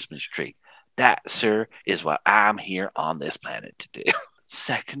to a Christmas tree. That, sir, is what I'm here on this planet to do.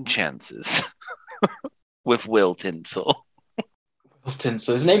 Second chances with Will Tinsel. Will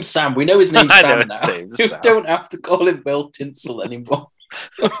Tinsel. His name's Sam. We know his name's Sam now. You don't have to call him Will Tinsel anymore.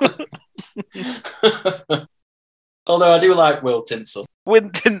 Although I do like Will Tinsel. Will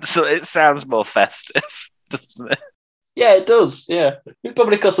Tinsel, it sounds more festive, doesn't it? Yeah, it does. Yeah,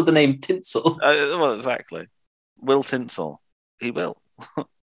 probably because of the name Tinsel. Well, exactly. Will Tinsel. He will.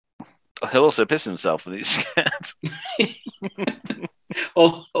 He'll also piss himself when he's scared.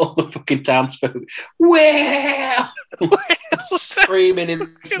 all the fucking townsfolk. Well, screaming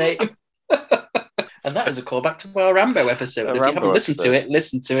in his name. And that is a callback to our Rambo episode. If you haven't listened to it,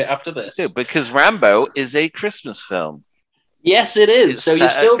 listen to it after this. Yeah, because Rambo is a Christmas film. Yes, it is. It's so you're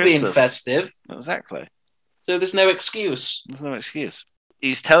still being Christmas. festive. Exactly. So there's no excuse. There's no excuse.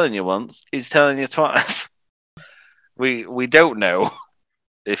 He's telling you once, he's telling you twice. We don't know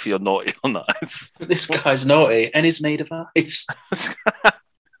if you're naughty or nice. This guy's naughty and he's made of ice.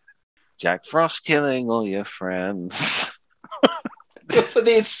 Jack Frost killing all your friends.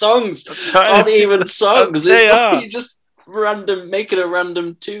 These songs aren't even songs. They It's are. like you just making a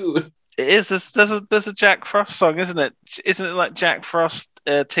random tune. It is. There's a Jack Frost song, isn't it? Isn't it like Jack Frost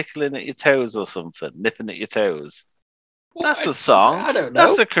tickling at your toes or something, nipping at your toes? That's a song. I don't know.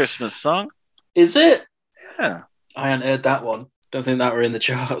 That's a Christmas song. Is it? Yeah. I hadn't heard that one. Don't think that were in the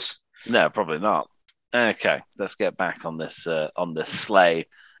charts. No, probably not. Okay, let's get back on this sleigh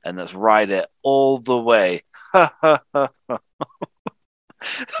and let's ride it all the way.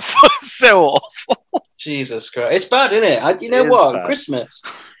 It's so awful. Jesus Christ, it's bad, isn't it? You know It is what? bad. Christmas.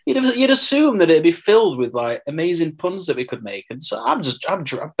 You'd assume that it'd be filled with like amazing puns that we could make, and so I'm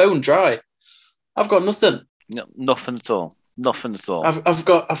bone dry. I've got nothing. No, nothing at all. Nothing at all. I've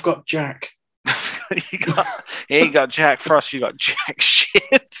got Jack. You ain't got Jack Frost. You got Jack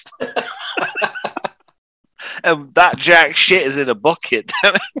Shit. And that Jack Shit is in a bucket.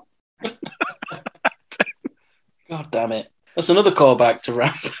 Damn it. God damn it! That's another callback to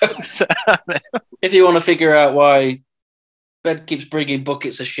Rambo. If you want to figure out why Ben keeps bringing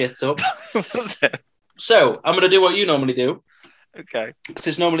buckets of shit up, so I'm going to do what you normally do. Okay. Because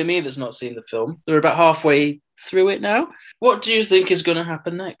it's normally me that's not seen the film. They're about halfway through it now. What do you think is going to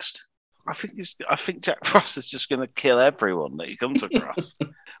happen next? I think Jack Frost is just going to kill everyone that he comes across.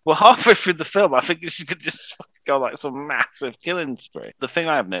 Well, halfway through the film, I think he's going to just fucking go like some massive killing spree. The thing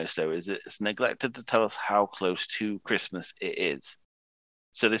I've noticed, though, is it's neglected to tell us how close to Christmas it is.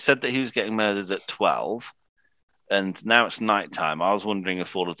 So they said that he was getting murdered at 12, and now it's nighttime. I was wondering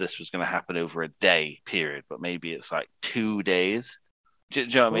if all of this was going to happen over a day period, but maybe it's like 2 days. Do you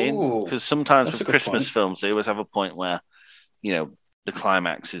know what I mean? Ooh, Because sometimes that's with a good Christmas point. films, they always have a point where, you know, the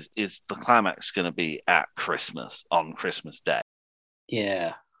climax is the climax going to be at Christmas, on Christmas Day.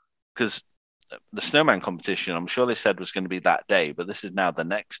 Yeah. Because the snowman competition, I'm sure they said was going to be that day, but this is now the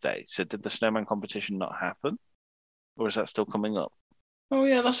next day. So did the snowman competition not happen? Or is that still coming up? Oh,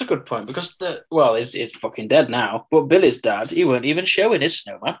 yeah, that's a good point. Because, he's fucking dead now. But Billy's dad, he weren't even showing his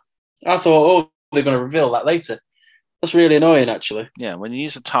snowman. I thought, they're going to reveal that later. That's really annoying, actually. Yeah, when you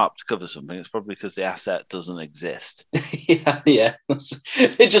use a tarp to cover something, it's probably because the asset doesn't exist. yeah.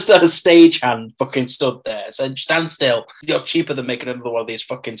 It just had a stagehand fucking stood there. So stand still. You're cheaper than making another one of these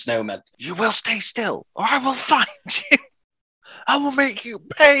fucking snowmen. You will stay still, or I will find you. I will make you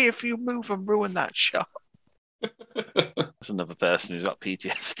pay if you move and ruin that shop. That's another person who's got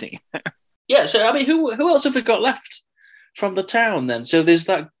PTSD. Yeah, so I mean, who else have we got left from the town then? So there's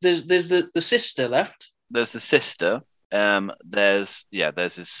the sister left. There's the sister. There's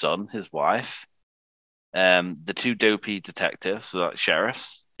his son, his wife. The two dopey detectives, like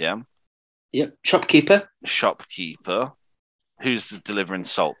sheriffs. Yeah. Yep. Shopkeeper. Who's delivering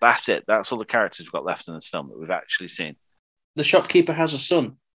salt. That's it. That's all the characters we've got left in this film that we've actually seen. The shopkeeper has a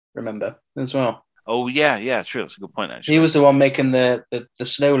son, remember, as well. Oh, yeah, true. That's a good point, actually. He was the one making the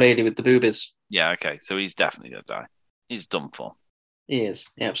snow lady with the boobies. Yeah, okay. So he's definitely going to die. He's done for. He is.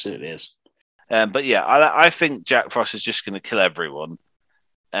 He absolutely is. But yeah, I think Jack Frost is just going to kill everyone.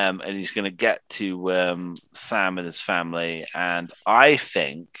 And he's going to get to Sam and his family. And I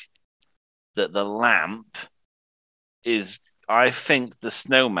think that the lamp is... I think the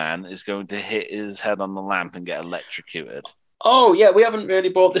snowman is going to hit his head on the lamp and get electrocuted. Oh, yeah, we haven't really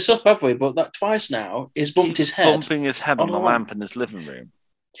brought this up, have we? But that twice now, he's bumped his head. Bumping his head on the lamp in his living room.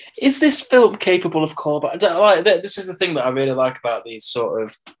 Is this film capable of callback? This is the thing that I really like about these sort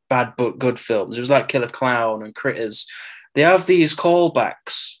of bad but good films. It was like Killer Clown and Critters. They have these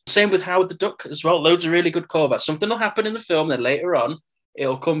callbacks. Same with Howard the Duck as well. Loads of really good callbacks. Something will happen in the film, then later on,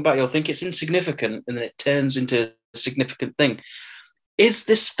 it'll come back. You'll think it's insignificant, and then it turns into a significant thing. Is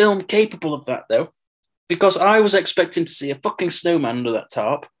this film capable of that, though? Because I was expecting to see a fucking snowman under that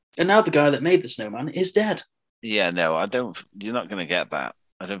tarp, and now the guy that made the snowman is dead. Yeah, no, I don't. You're not going to get that.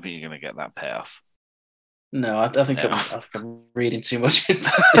 I don't think you're going to get that payoff. No, I think I'm reading too much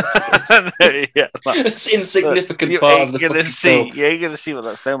into this. Yeah, it's an insignificant you part ain't of the gonna fucking see. film. You ain't going to see what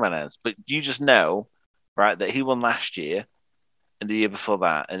that snowman is, but you just know, right, that he won last year and the year before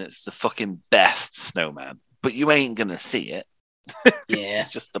that, and it's the fucking best snowman. But you ain't going to see it. Yeah,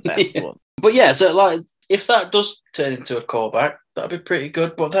 it's just the best one. But yeah, so like, if that does turn into a callback, that'd be pretty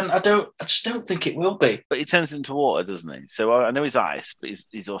good. But then I just don't think it will be. But he turns into water, doesn't he? So I know he's ice, but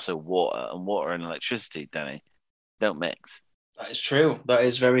he's also water, and water and electricity, Danny, don't mix. That is true. That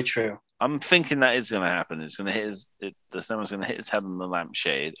is very true. I'm thinking that is going to happen. It's going to hit the snowman's going to hit his head on the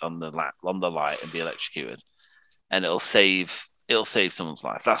lampshade on the light and be electrocuted, and it'll save someone's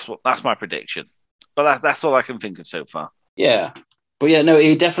life. That's my prediction. But that's all I can think of so far. Yeah. But yeah, no,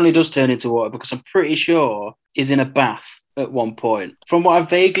 he definitely does turn into water because I'm pretty sure he's in a bath at one point. From what I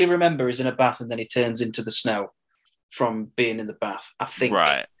vaguely remember, he's in a bath and then he turns into the snow from being in the bath, I think.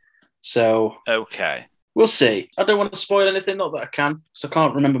 Right. So Okay. we'll see. I don't want to spoil anything, not that I can, because I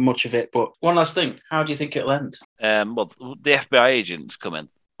can't remember much of it. But one last thing, how do you think it'll end? Well, the FBI agent's coming.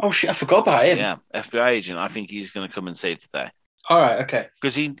 Oh shit, I forgot about him. Yeah, FBI agent. I think he's going to come and save the day All right, okay.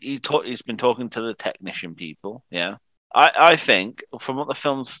 because he's been talking to the technician people. Yeah, I think from what the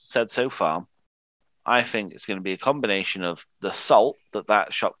film's said so far, I think it's going to be a combination of the salt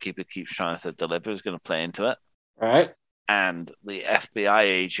that shopkeeper keeps trying to deliver is going to play into it, All right. and the FBI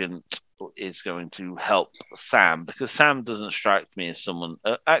agent is going to help Sam because Sam doesn't strike me as someone.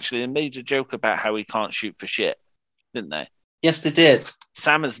 Actually, they made a joke about how he can't shoot for shit, didn't they? Yes, they did.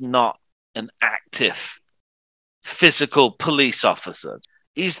 Sam is not an active, physical police officer.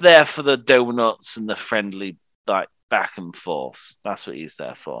 He's there for the donuts and the friendly, like, back and forth. That's what he's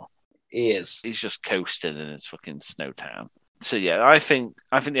there for. He is. He's just coasting in his fucking snow town. So yeah, I think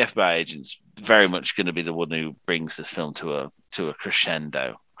the FBI agent's very much going to be the one who brings this film to a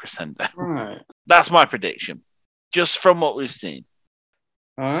crescendo. All right. That's my prediction, just from what we've seen.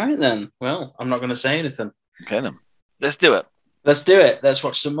 All right, then. Well, I'm not going to say anything. Okay, then. Let's do it. Let's do it. Let's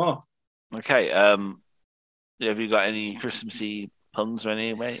watch some more. Okay. Have you got any Christmassy puns or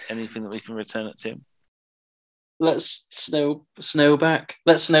anything that we can return it to? Let's snow back.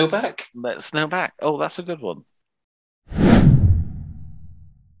 Let's snow back. Let's snow back. Oh, that's a good one.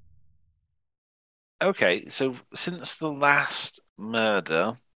 Okay, so since the last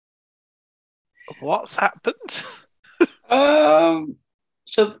murder, what's happened?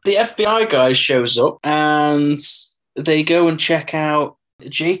 So the FBI guy shows up and they go and check out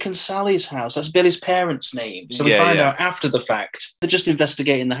Jake and Sally's house. That's Billy's parents' name. So we find out after the fact. They're just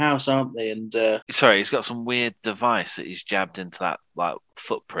investigating the house, aren't they? And sorry, he's got some weird device that he's jabbed into that like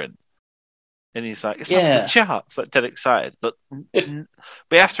footprint. And he's like, it's off the charts, like dead excited. But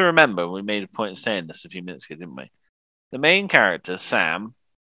we have to remember, we made a point of saying this a few minutes ago, didn't we? The main character, Sam,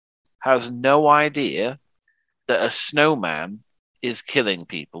 has no idea that a snowman is killing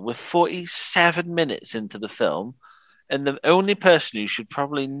people. We're 47 minutes into the film, and the only person who should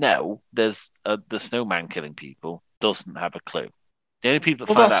probably know there's the snowman killing people doesn't have a clue. The only people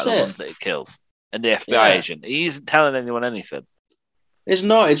that find out are the ones that it kills. And the FBI agent. He isn't telling anyone anything. It's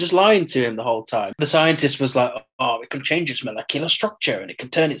not. It's just lying to him the whole time. The scientist was like, oh, it can change its molecular structure and it can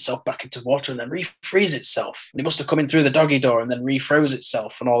turn itself back into water and then refreeze itself. And it must have come in through the doggy door and then refroze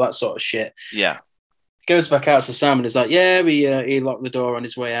itself and all that sort of shit. Yeah. Goes back out to Sam and is like, yeah, he locked the door on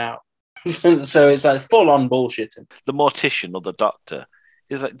his way out. So it's like full-on bullshitting. The mortician or the doctor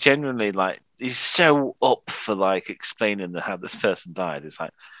is like genuinely like, he's so up for like explaining how this person died. It's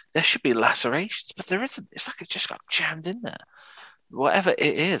like, there should be lacerations, but there isn't. It's like it just got jammed in there. Whatever it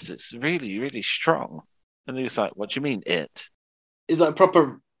is, it's really, really strong. And he's like, what do you mean it? Is like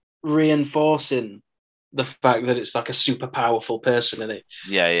proper reinforcing the fact that it's like a super powerful person in it.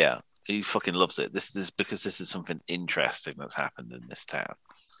 Yeah. He fucking loves it. This is because this is something interesting that's happened in this town.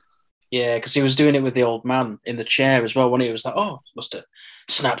 Yeah, because he was doing it with the old man in the chair as well. When he was like, oh, must have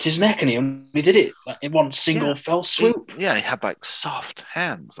snapped his neck, and he only did it like, in one single fell swoop. He had like soft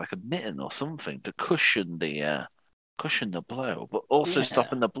hands, like a mitten or something, to cushion the blow, but also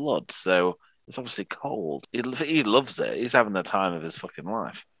stopping the blood. So it's obviously cold. He loves it. He's having the time of his fucking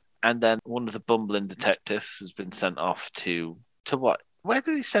life. And then one of the bumbling detectives has been sent off to what? Where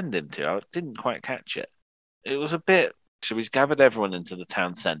did he send him to? I didn't quite catch it. It was a bit. So he's gathered everyone into the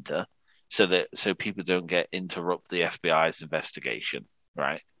town centre so people don't interrupt the FBI's investigation,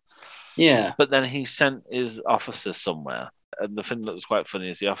 right? Yeah. But then he sent his officer somewhere. And the thing that was quite funny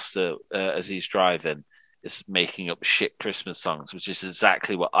is the officer, as he's driving, is making up shit Christmas songs, which is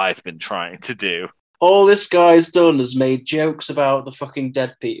exactly what I've been trying to do. All this guy's done is made jokes about the fucking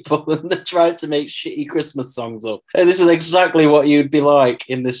dead people and they're trying to make shitty Christmas songs up. And this is exactly what you'd be like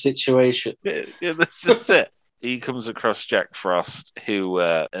in this situation. Yeah, this is it. He comes across Jack Frost, who,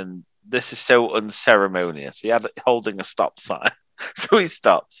 and this is so unceremonious. He had holding a stop sign. So he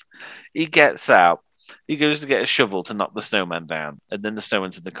stops. He gets out. He goes to get a shovel to knock the snowman down. And then the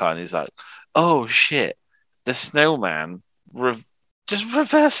snowman's in the car and he's like, oh shit. The snowman just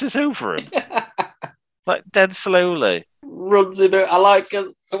reverses over him. Like dead slowly. Runs in it. I like it.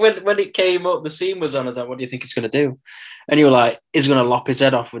 When it came up, the scene was on. I was like, what do you think he's going to do? And you were like, he's going to lop his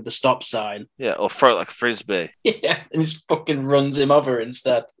head off with the stop sign. Yeah, or throw it like a frisbee. Yeah, and he fucking runs him over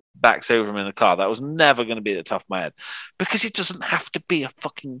instead. Backs over him in the car. That was never going to be at the top of my head. Because it doesn't have to be a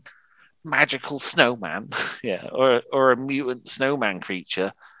fucking magical snowman. Yeah, or a mutant snowman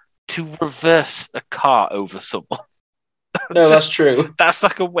creature to reverse a car over someone. No, that's true. That's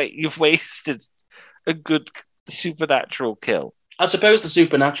like you've wasted a good supernatural kill. I suppose the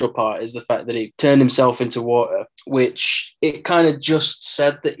supernatural part is the fact that he turned himself into water, which it kind of just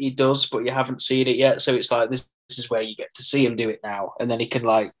said that he does, but you haven't seen it yet. So it's like, this is where you get to see him do it now. And then he can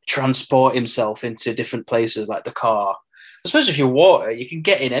like transport himself into different places, like the car. I suppose if you're water, you can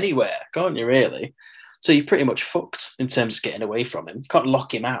get in anywhere, can't you, really? So you're pretty much fucked in terms of getting away from him. You can't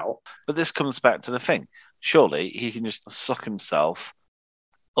lock him out. But this comes back to the thing. Surely he can just suck himself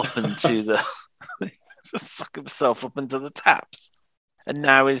up into the taps. And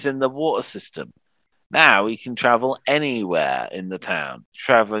now he's in the water system. Now he can travel anywhere in the town,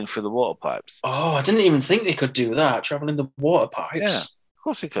 traveling through the water pipes. Oh, I didn't even think they could do that, traveling the water pipes. Yeah, of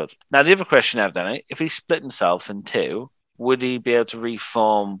course he could. Now, the other question I have, Danny, if he split himself in two, would he be able to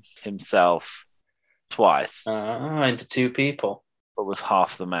reform himself twice? Into two people. But with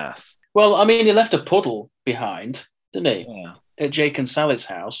half the mass? Well, I mean, he left a puddle behind, didn't he? Yeah. At Jake and Sally's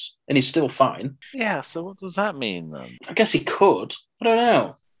house, and he's still fine. Yeah, so what does that mean then? I guess he could. I don't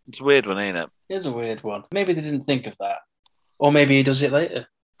know. It's a weird one, ain't it? It is a weird one. Maybe they didn't think of that. Or maybe he does it later.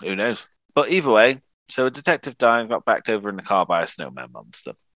 Who knows? But either way, so a detective died and got backed over in the car by a snowman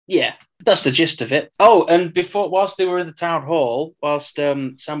monster. Yeah, that's the gist of it. Oh, and whilst they were in the town hall, whilst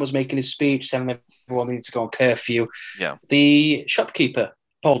Sam was making his speech, telling everyone they need to go on curfew, the shopkeeper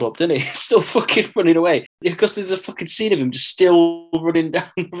pulled up, didn't he? Still fucking running away. Because there's a fucking scene of him just still running down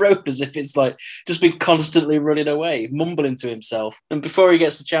the road as if it's like just been constantly running away, mumbling to himself. And before he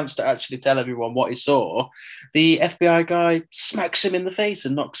gets the chance to actually tell everyone what he saw, the FBI guy smacks him in the face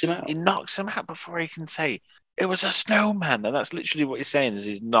and knocks him out. He knocks him out before he can say, it was a snowman. And that's literally what he's saying, is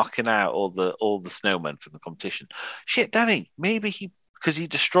he's knocking out all the snowmen from the competition. Shit, Danny, maybe because he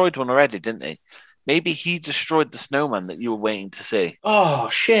destroyed one already, didn't he? Maybe he destroyed the snowman that you were waiting to see. Oh,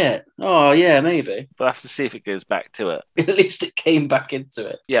 shit. Oh, yeah, maybe. We'll have to see if it goes back to it. At least it came back into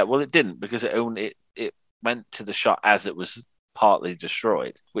it. Yeah, well, it didn't, because it went to the shot as it was partly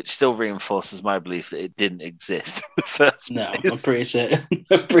destroyed, which still reinforces my belief that it didn't exist in the first place. No,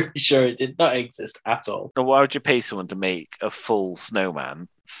 I'm pretty sure it did not exist at all. Now, why would you pay someone to make a full snowman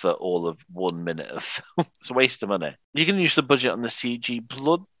for all of 1 minute of film? It's a waste of money. You can use the budget on the CG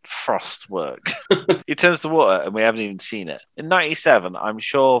blood frost work. He turns to water and we haven't even seen it. In 97, I'm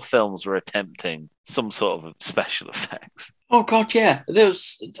sure films were attempting some sort of special effects. Oh, God, yeah. There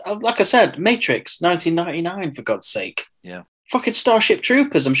was, like I said, Matrix, 1999, for God's sake. Yeah. Fucking Starship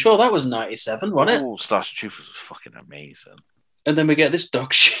Troopers, I'm sure that was 97, wasn't it? Oh, Starship Troopers was fucking amazing. And then we get this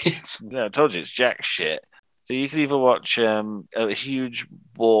dog shit. Yeah, I told you, it's jack shit. So you could either watch a huge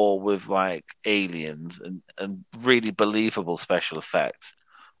war with like aliens and really believable special effects,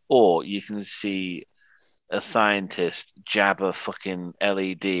 or you can see a scientist jab a fucking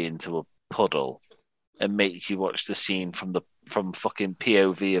LED into a puddle and make you watch the scene from fucking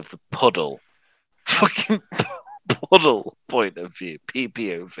POV of the puddle. Fucking puddle point of view,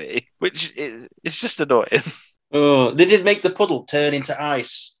 PPOV, which is just annoying. Oh, they did make the puddle turn into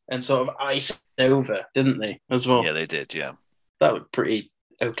ice and sort of ice over, didn't they, as well? Yeah, they did, yeah. That was pretty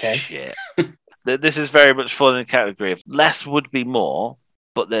okay. Shit. This is very much falling in the category of less would be more,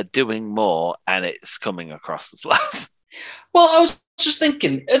 but they're doing more and it's coming across as less. Well, I was just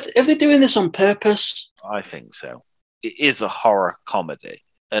thinking, are they doing this on purpose? I think so. It is a horror comedy.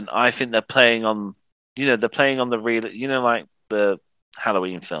 And I think they're playing on, the real, like the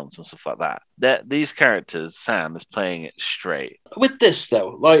Halloween films and stuff like that. These characters, Sam is playing it straight. With this,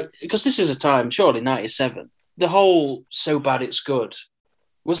 though, like, because this is a time, surely 97, the whole so bad it's good,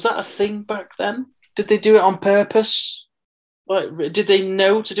 was that a thing back then? Did they do it on purpose? Like, did they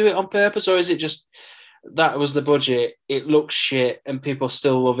know to do it on purpose, or is it just that was the budget, it looks shit, and people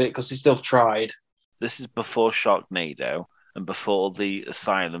still love it because they still tried? This is before Sharknado and before the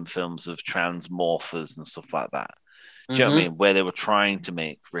Asylum films of Transmorphers and stuff like that. Do you know what I mean? Where they were trying to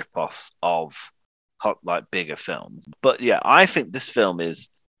make rip-offs of bigger films. But yeah, I think this film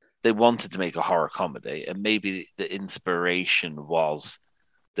they wanted to make a horror comedy, and maybe the inspiration was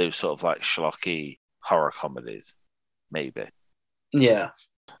those sort of like schlocky horror comedies. Maybe. Yeah.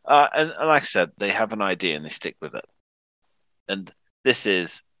 And like I said, they have an idea and they stick with it. And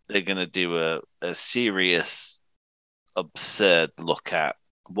they're going to do a serious, absurd look at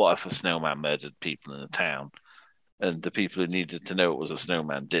what if a snowman murdered people in a town, and the people who needed to know it was a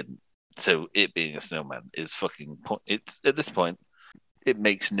snowman didn't. So it being a snowman is fucking... It's at this point, it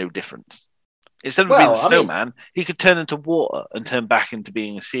makes no difference. Instead of being a snowman, he could turn into water and turn back into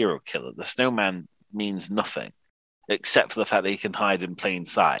being a serial killer. The snowman means nothing, except for the fact that he can hide in plain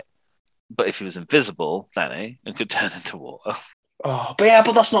sight. But if he was invisible, Danny, and could turn into water... Oh,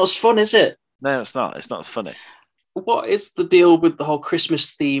 but that's not as fun, is it? No, it's not. It's not as funny. What is the deal with the whole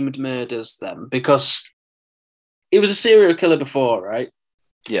Christmas themed murders then? Because he was a serial killer before, right?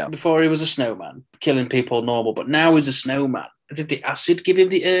 Yeah. Before he was a snowman, killing people normal, but now he's a snowman. Did the acid give him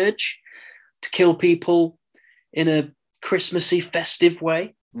the urge to kill people in a Christmassy, festive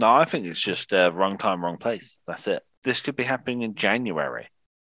way? No, I think it's just wrong time, wrong place. That's it. This could be happening in January,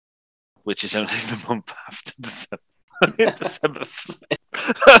 which is only the month after December. December.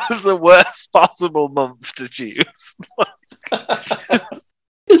 That's the worst possible month to choose.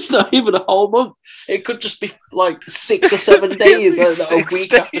 It's not even a whole month. It could just be like 6 or 7 days, a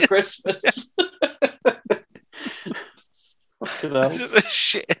week after Christmas. This is a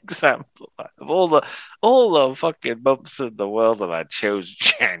shit example of all the fucking months in the world, and I chose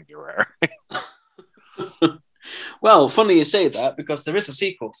January. Well, funny you say that because there is a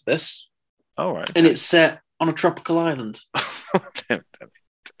sequel to this. All right, and it's set on a tropical island. Don't.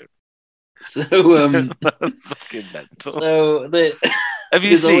 So, That's fucking mental. So have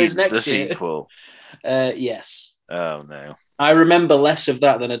you seen the year. sequel? Yes. Oh no. I remember less of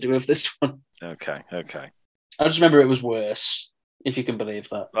that than I do of this one. Okay. I just remember it was worse, if you can believe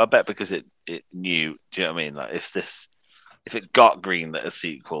that. I bet because it knew. Do you know what I mean? Like if it got greenlit a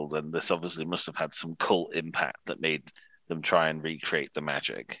sequel, then this obviously must have had some cult impact that made them try and recreate the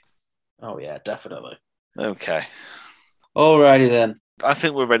magic. Oh yeah, definitely. Okay. Alrighty then. I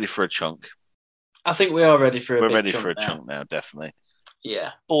think we're ready for a chunk. I think we are ready for a We're big ready chunk for a now. chunk now, definitely.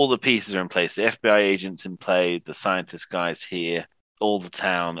 Yeah. All the pieces are in place. The FBI agent's in play. The scientist guy's here. All the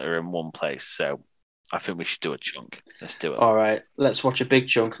town are in one place. So I think we should do a chunk. Let's do it. All right. Let's watch a big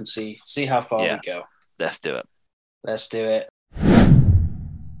chunk and see how far Yeah. we go. Let's do it. Let's do it.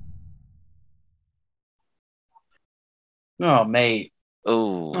 Oh, mate.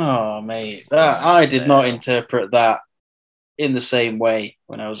 Oh, mate. I did not interpret that in the same way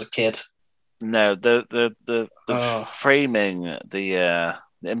when I was a kid. no, the Oh. framing, the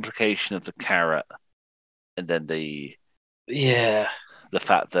implication of the carrot, and then the Yeah.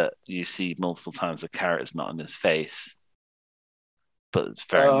 fact that you see multiple times the carrot is not on his face, but it's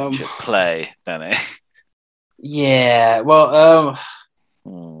very much at play, don't it? Yeah. Well,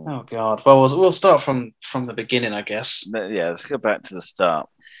 Hmm. oh God. Well, we'll start from the beginning, I guess. Yeah, let's go back to the start.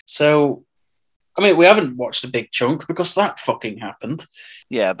 So, I mean, we haven't watched a big chunk because that fucking happened.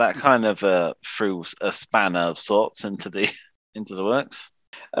 Yeah, that kind of threw a spanner of sorts into the works.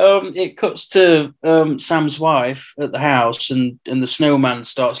 It cuts to Sam's wife at the house, and the snowman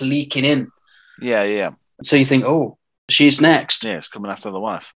starts leaking in. Yeah. So you think, oh, she's next. Yeah, it's coming after the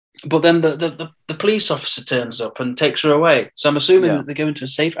wife. But then the police officer turns up and takes her away. So I'm assuming that they're going to a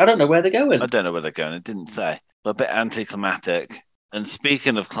safe. I don't know where they're going. I don't know where they're going. It didn't say. But a bit anticlimactic. And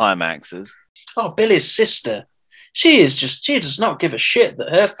speaking of climaxes, Oh, Billy's sister. She does not give a shit that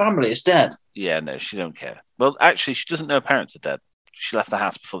her family is dead. yeah, no, she don't care. Well, actually, she doesn't know her parents are dead. She left the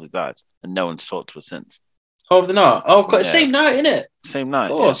house before they died, and no one's talked to her since. Oh, have they not? Oh, Yeah. same night, innit? Same night.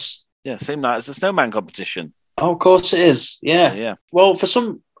 Of course. Yeah, same night as the snowman competition. Oh, of course it is. Yeah. Yeah. Well, for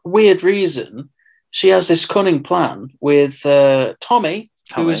some weird reason, she has this cunning plan with Tommy,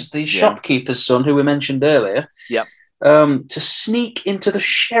 who is the shopkeeper's son, who we mentioned earlier. Yep. To sneak into the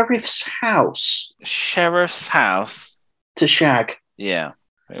sheriff's house Sheriff's house. to shag. Yeah,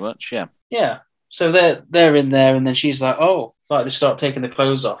 pretty much. Yeah. Yeah. So they're in there, and then she's like, "Oh," like they start taking the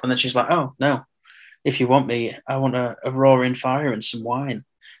clothes off, and then she's like, "Oh no, if you want me, I want a roaring fire and some wine." And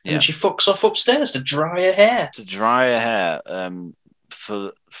Yeah. then she fucks off upstairs to dry her hair. To dry her hair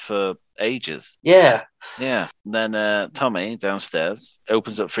for ages. Yeah. Yeah. Then Tommy downstairs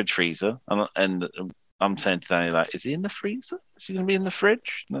opens up fridge freezer, and I'm saying to Danny, like, is he in the freezer? Is he going to be in the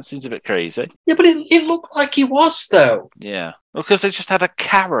fridge? And that seems a bit crazy. Yeah, but it looked like he was, though. Yeah. Well, because they just had a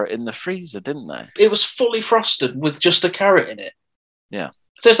carrot in the freezer, didn't they? It was fully frosted with just a carrot in it. Yeah.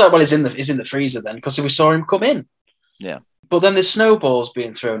 So it's like, well, he's in the freezer then, because we saw him come in. Yeah. But then there's snowballs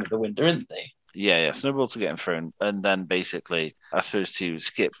being thrown at the window, aren't they? Yeah. Snowballs are getting thrown. And then basically, I suppose to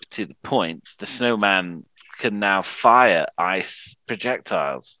skip to the point, the snowman can now fire ice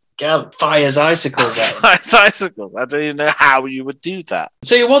projectiles. God, fires icicles at him. Icicles. I don't even know how you would do that.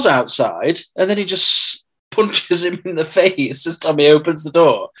 So he was outside, and then he just punches him in the face as Tommy opens the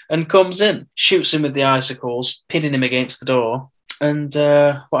door and comes in, shoots him with the icicles, pinning him against the door. And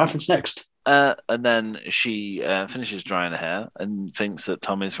what happens next? And then she finishes drying her hair and thinks that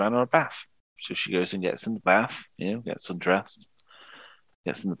Tommy's ran her a bath. So she goes and gets in the bath, gets undressed,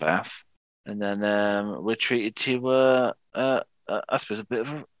 gets in the bath. And then we're treated to, I suppose, a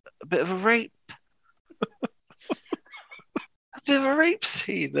bit of a rape. A bit of a rape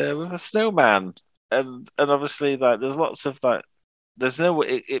scene there with a snowman. And obviously, like, there's lots of like There's no.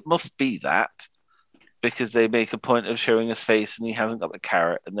 It must be that because they make a point of showing his face and he hasn't got the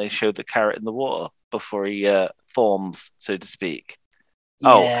carrot, and they show the carrot in the water before he forms, so to speak.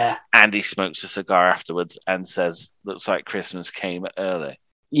 Yeah. Oh, and he smokes a cigar afterwards and says, "Looks like Christmas came early."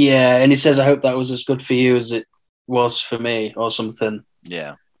 Yeah, and he says, "I hope that was as good for you as it was for me," or something.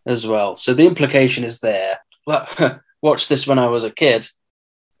 Yeah. As well. So the implication is there. Watched this when I was a kid,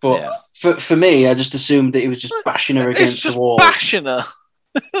 but for me, I just assumed that he was just bashing her against the wall. Bashing her.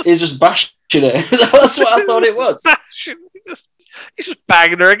 He's just bashing her. That's what I thought it was. He's just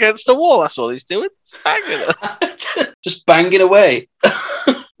banging her against the wall. That's all he's doing. Just banging her. Just banging away.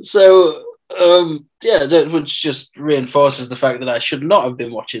 So, which just reinforces the fact that I should not have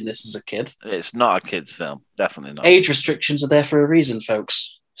been watching this as a kid. It's not a kid's film. Definitely not. Age restrictions are there for a reason,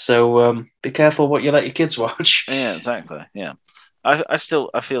 folks. So be careful what you let your kids watch. Yeah, exactly. Yeah. I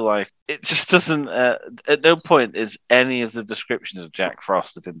feel like it just doesn't. At no point is any of the descriptions of Jack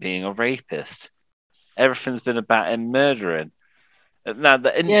Frost of him being a rapist. Everything's been about him murdering. Now,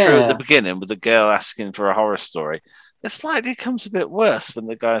 the intro at the beginning with the girl asking for a horror story, it slightly comes a bit worse when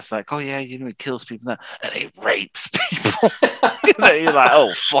the guy's like, "Oh yeah, he kills people now, and he rapes people." You're like,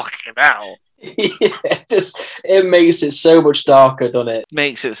 "Oh fucking hell!" Yeah, it makes it so much darker, doesn't it?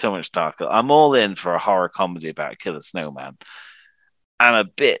 Makes it so much darker. I'm all in for a horror comedy about a killer snowman. I'm a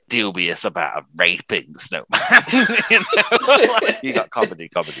bit dubious about a raping snowman. You got comedy,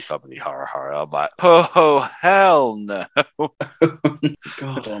 horror. I'm like, oh hell no!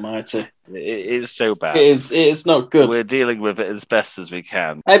 God Almighty! It is so bad. It's not good. We're dealing with it as best as we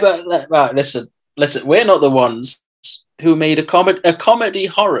can. Hey, but right, listen. We're not the ones who made a comedy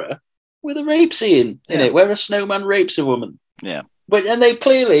horror with a rape scene in it, where a snowman rapes a woman. Yeah, and they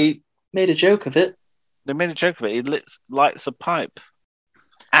clearly made a joke of it. They made a joke of it. He lights a pipe.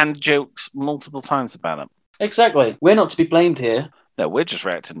 And jokes multiple times about him. Exactly. We're not to be blamed here. No, we're just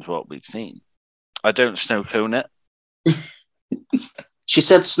reacting to what we've seen. I don't snow cone it. She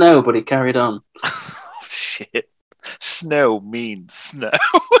said snow, but he carried on. Oh, shit. Snow means snow.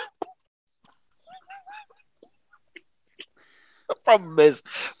 The problem is,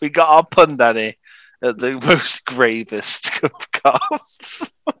 we got our pun daddy at the most gravest of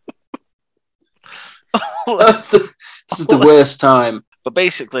costs. This is the worst time. But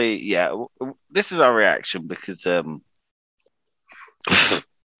basically, yeah, this is our reaction because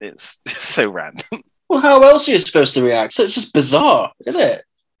it's so random. Well, how else are you supposed to react? So it's just bizarre, isn't it?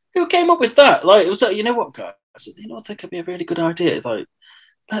 Who came up with that? Like, it was like, you know what, guys? I think it'd be a really good idea. Like,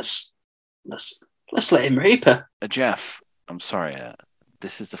 let's let him rape her. Jeff, I'm sorry.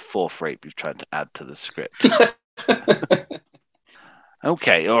 This is the fourth rape you've tried to add to the script.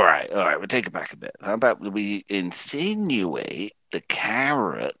 Okay, all right. We'll take it back a bit. How about we insinuate the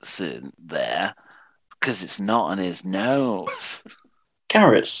carrots in there because it's not on his nose?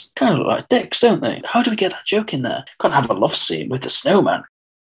 Carrots kind of look like dicks, don't they? How do we get that joke in there? Can't have a love scene with the snowman.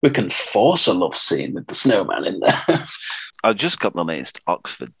 We can force a love scene with the snowman in there. I just got the latest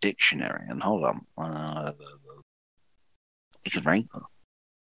Oxford Dictionary, and hold on. You can rape her.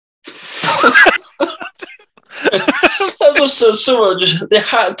 That was someone they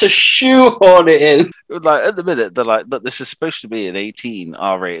had to shoehorn it in. Like at the minute, they're like, "Look, this is supposed to be an 18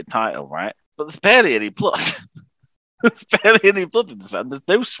 R-rated title, right?" But there's barely any blood. There's barely any blood in this film. There's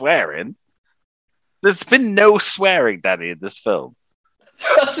no swearing. There's been no swearing, Danny, in this film.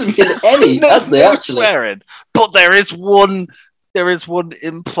 There hasn't been any, has there? No Actually, swearing, but there is one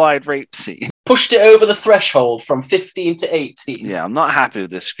implied rape scene. Pushed it over the threshold from 15 to 18. Yeah, I'm not happy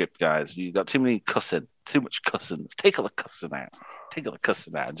with this script, guys. You got too many cussing, too much cussing. Take all the cussing out.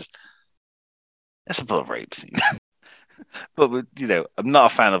 And just let's put a rape scene. But I'm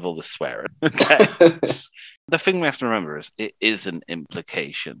not a fan of all the swearing. Okay. The thing we have to remember is it is an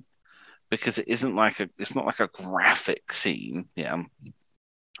implication because it's not like a graphic scene. Yeah,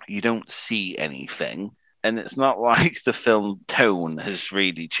 you don't see anything. And it's not like the film tone has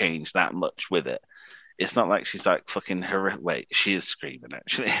really changed that much with it. It's not like she's like fucking horrific. Wait, she is screaming,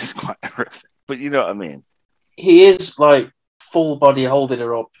 actually. It's quite horrific. But you know what I mean? He is like full body holding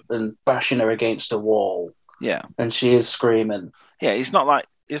her up and bashing her against a wall. Yeah. And she is screaming. Yeah, he's not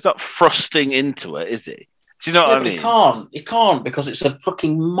thrusting into it, is he? Do you know what I mean? He can't because it's a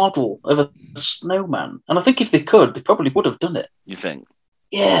fucking model of a snowman. And I think if they could, they probably would have done it. You think?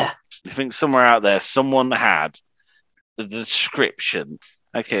 Yeah. You think somewhere out there, someone had the description.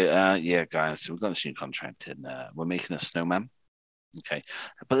 Okay, yeah, guys, we've got this new contract and we're making a snowman. Okay,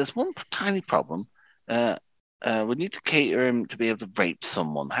 but there's one tiny problem. We need to cater him to be able to rape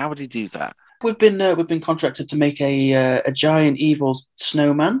someone. How would he do that? We've been contracted to make a giant evil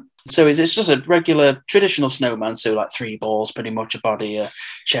snowman So it's just a regular traditional snowman, so like 3 balls, pretty much, a body, a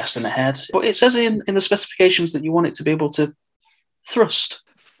chest, and a head. But it says in the specifications that you want it to be able to thrust.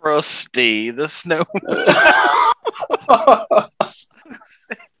 Frosty the Snowman.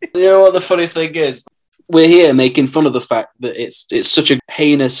 You know what the funny thing is? We're here making fun of the fact that it's such a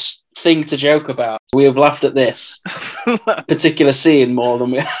heinous thing to joke about. We have laughed at this particular scene more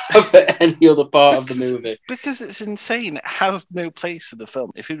than we have at any other part of the movie. Because it's insane. It has no place in the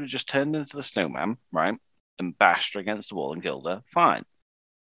film. If he would have just turned into the snowman, right, and bashed her against the wall and killed her, fine.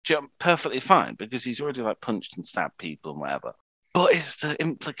 Perfectly fine, because he's already like punched and stabbed people and whatever. But it's the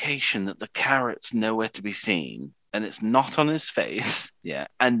implication that the carrot's nowhere to be seen and it's not on his face, yeah,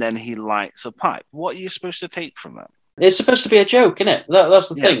 and then he lights a pipe. What are you supposed to take from that? It's supposed to be a joke, isn't it? That's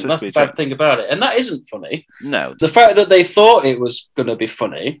the thing. It's That's the bad thing about it. And that isn't funny. No. The fact that they thought it was going to be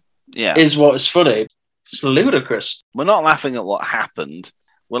funny is what is funny. It's ludicrous. We're not laughing at what happened.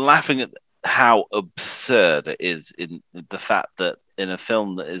 We're laughing at how absurd it is in the fact that in a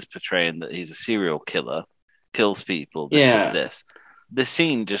film that is portraying that he's a serial killer, kills people, this. The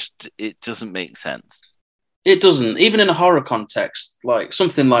scene it doesn't make sense. It doesn't, even in a horror context, like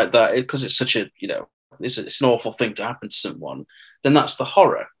something like that, because it's such a, it's an awful thing to happen to someone, then that's the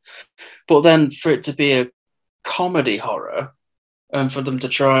horror. But then for it to be a comedy horror, and for them to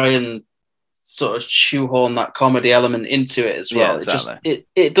try and sort of shoehorn that comedy element into it as well, exactly.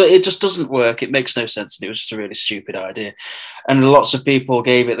 it just doesn't work. It makes no sense, and it was just a really stupid idea. And lots of people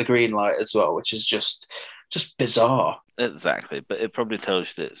gave it the green light as well, which is just bizarre. Exactly, but it probably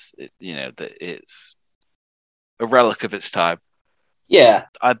tells you that it's a relic of its time. Yeah.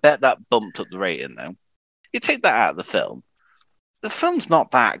 I bet that bumped up the rating, though. You take that out of the film's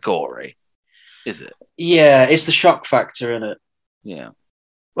not that gory, is it? Yeah, it's the shock factor in it. Yeah.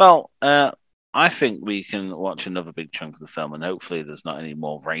 Well, I think we can watch another big chunk of the film, and hopefully there's not any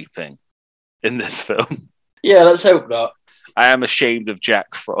more raping in this film. Yeah, let's hope not. I am ashamed of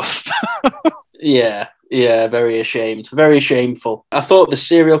Jack Frost. Yeah, very ashamed. Very shameful. I thought the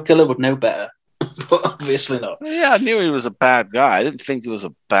serial killer would know better. But obviously not. Yeah, I knew he was a bad guy. I didn't think he was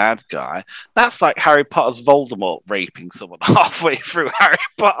a bad guy. That's like Harry Potter's Voldemort raping someone halfway through Harry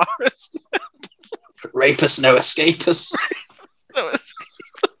Potter. Rapists, no escapers. No escapers.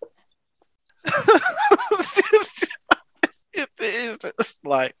 It's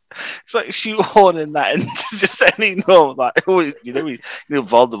like shoehorning that into just any normal, like,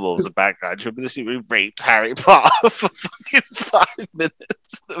 Voldemort was a bad guy. Do you remember this? He raped Harry Potter for fucking 5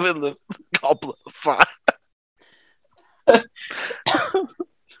 minutes in the middle of the Goblet of Fire.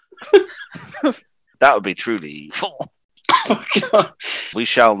 That would be truly evil. Oh, God. We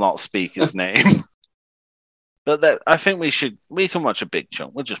shall not speak his name. But I think we can watch a big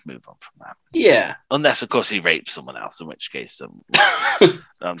chunk. We'll just move on from that. Yeah. Unless, of course, he raped someone else, in which case I'm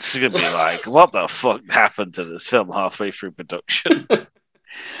just going to be like, what the fuck happened to this film halfway through production?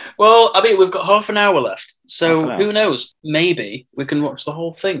 Well, I mean, we've got half an hour left. So who knows? Maybe we can watch the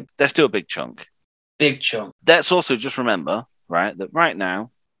whole thing. Let's do a big chunk. Big chunk. Let's also just remember, right, that right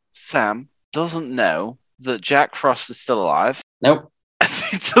now, Sam doesn't know that Jack Frost is still alive. Nope.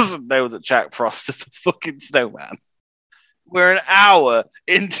 He doesn't know that Jack Frost is a fucking snowman. We're an hour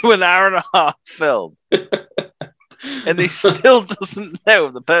into an hour and a half film. And he still doesn't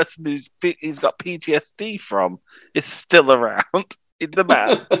know the person he's got PTSD from is still around.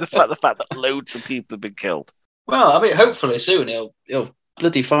 Despite the fact that loads of people have been killed. Well, I mean, hopefully soon he'll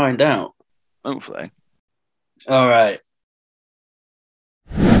bloody find out. Hopefully. All right.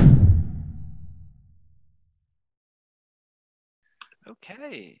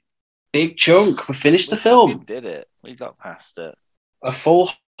 Okay. Big chunk. We finished the film. We did it. We got past it. A full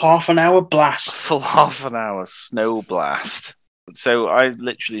half an hour blast. Full half an hour snow blast. So I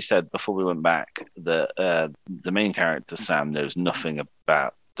literally said before we went back that the main character, Sam, knows nothing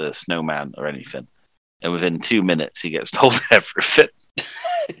about the snowman or anything. And within 2 minutes, he gets told everything.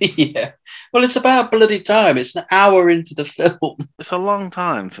 Yeah. Well, it's about bloody time. It's an hour into the film. It's a long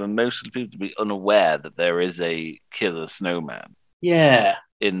time for most of the people to be unaware that there is a killer snowman. Yeah.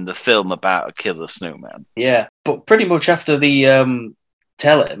 In the film about a killer snowman. Yeah. But pretty much after the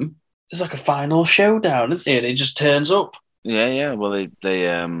tell him, it's like a final showdown, isn't it? It just turns up. Yeah. Well, they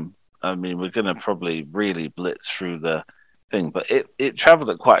I mean, we're going to probably really blitz through the thing, but it traveled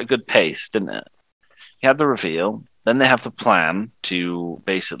at quite a good pace, didn't it? You had the reveal, then they have the plan to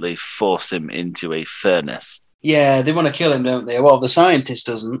basically force him into a furnace. Yeah, they want to kill him, don't they? Well, the scientist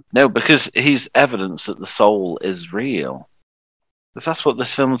doesn't. No, because he's evidence that the soul is real. Because that's what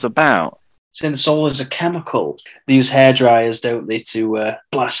this film's about. Saying the soul is a chemical. They use hairdryers, don't they, to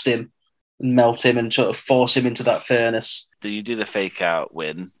blast him and melt him and sort of force him into that furnace. you do the fake out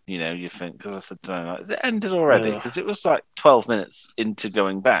win. You think, because I said, is it ended already? Yeah. Because it was like 12 minutes into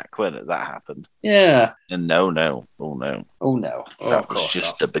going back when that happened. Yeah. And no. Oh no. Oh, That of was course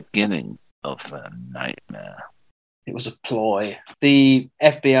just not. the beginning of the nightmare. It was a ploy. The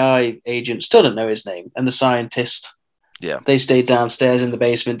FBI agent still don't know his name, and the scientist. Yeah. They stayed downstairs in the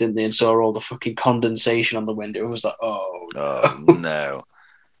basement, didn't they, and saw all the fucking condensation on the window. It was like, oh No.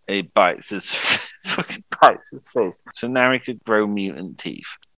 He fucking bites his face. So now he could grow mutant teeth.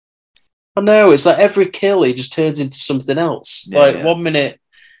 I know, it's like every kill he just turns into something else. Yeah. 1 minute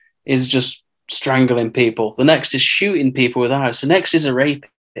is just strangling people, the next is shooting people with knives, the next is a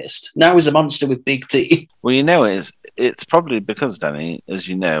rapist. Now he's a monster with big teeth. Well, it's probably because, Danny, as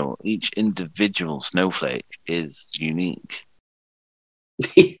you know, each individual snowflake is unique.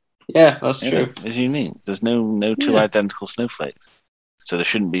 Yeah, that's true. It's unique. There's no two identical snowflakes. So there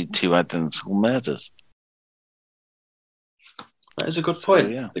shouldn't be two identical murders. That is a good point.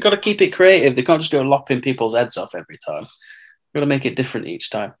 So, yeah. They've got to keep it creative. They can't just go lopping people's heads off every time. They've got to make it different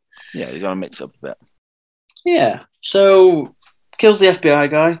each time. Yeah, you got to mix up a bit. Yeah. So, kills the FBI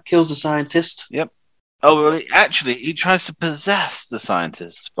guy, kills the scientist. Yep. Oh, well, he tries to possess the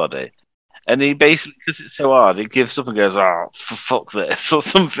scientist's body. And he basically, because it's so hard, he gives up and goes, oh, for fuck this, or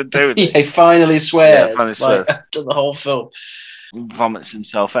something, don't he? Yeah, he finally swears. Yeah, finally swears. After the whole film. Vomits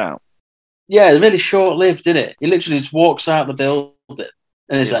himself out. Yeah, it's really short-lived, didn't it? He literally just walks out the building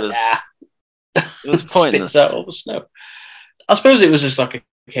and he's It like, was pointless. spits out all the snow. I suppose it was just like a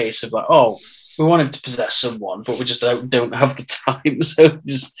case of like, oh, we want him to possess someone, but we just don't have the time, so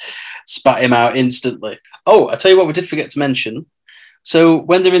just spat him out instantly. Oh, I tell you what, we did forget to mention. So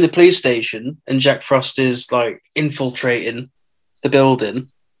when they're in the police station and Jack Frost is like infiltrating the building,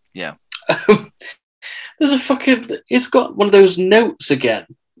 yeah, there's it's got one of those notes again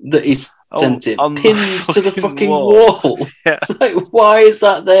that he's sent him, pinned to the fucking wall. Yeah. It's like, why is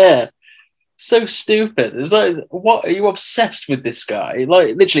that there? So stupid. It's like, what, are you obsessed with this guy?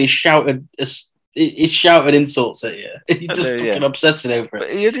 Like, literally he shouted insults at you. You're just fucking obsessing over it.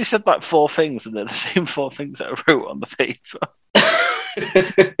 But he only said like 4 things, and they're the same 4 things that I wrote on the paper.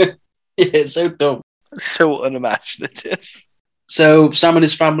 Yeah, it's so dumb. So unimaginative. So Sam and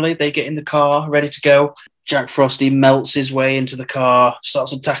his family, they get in the car, ready to go. Jack Frosty melts his way into the car,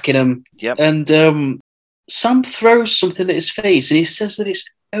 starts attacking him. Yep. And Sam throws something at his face, and he says that it's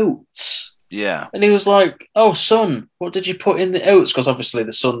oats. Yeah. And he was like, oh, son, what did you put in the oats? Because obviously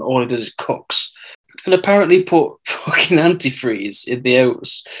the son, all he does is cooks. And apparently put fucking antifreeze in the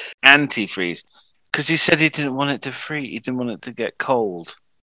oats. Antifreeze. Because he said he didn't want it to freeze. He didn't want it to get cold.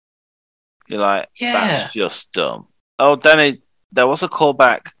 You're like, that's just dumb. Oh, Danny, there was a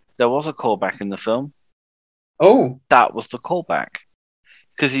callback. There was a callback in the film. Oh. That was the callback.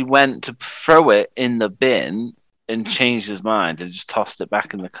 Because he went to throw it in the bin and changed his mind and just tossed it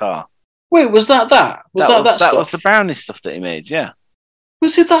back in the car. Wait, was that? Was that stuff? That was the brownie stuff that he made, yeah.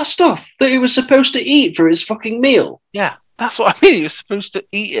 Was it that stuff that he was supposed to eat for his fucking meal? Yeah, that's what I mean. He was supposed to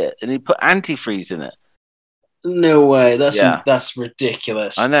eat it, and he put antifreeze in it. No way. That's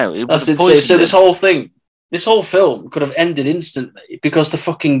ridiculous. I know. That's insane. So this whole film could have ended instantly because the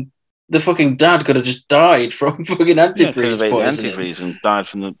fucking dad could have just died from fucking antifreeze poisoning. Antifreeze and died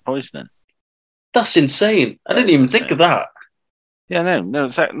from the poisoning. That's insane. I didn't even think of that. Yeah, no,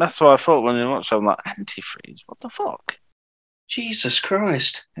 that's what I thought when I watched it. I'm like, antifreeze? What the fuck? Jesus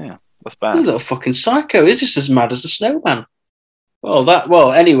Christ. Yeah, that's bad. He's a little fucking psycho. He's just as mad as the snowman.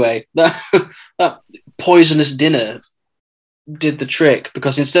 Anyway, that poisonous dinner did the trick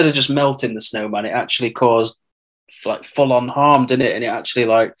because instead of just melting the snowman, it actually caused like full-on harm, didn't it? And it actually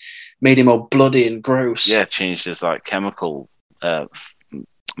like made him all bloody and gross. Yeah, changed his like chemical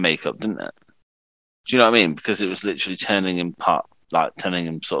makeup, didn't it? Do you know what I mean? Because it was literally turning him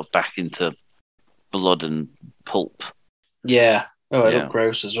sort of back into blood and pulp. Yeah. Oh, it looked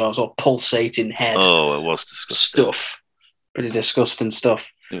gross as well. Sort of pulsating head. Oh, it was disgusting. Stuff. Pretty disgusting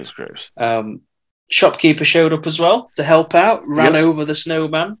stuff. It was gross. Shopkeeper showed up as well to help out, ran over the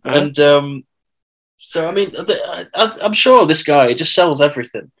snowman. Uh-huh. And so, I mean, I'm sure this guy just sells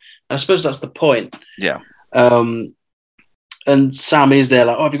everything. And I suppose that's the point. Yeah. And Sam is there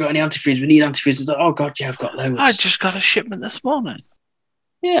like, oh, have you got any antifreeze? We need antifreeze. He's like, oh, God, yeah, I've got loads. I just got a shipment this morning.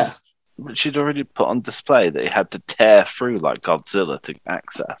 Yeah. Which he'd already put on display that he had to tear through like Godzilla to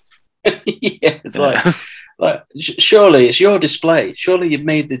access. Yeah, it's like surely it's your display. Surely you've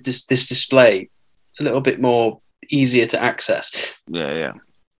made this display a little bit more easier to access. Yeah.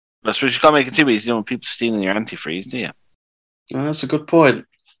 I suppose you can't make it too easy. You don't want people stealing your antifreeze, do you? Oh, that's a good point.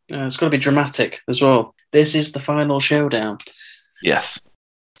 It's got to be dramatic as well. This is the final showdown. Yes.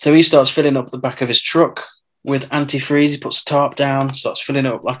 So he starts filling up the back of his truck with antifreeze. He puts a tarp down, starts filling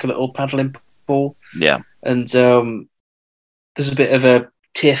it up like a little paddling pool. Yeah. And there's a bit of a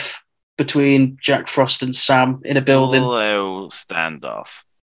tiff between Jack Frost and Sam in a building. Hello, standoff.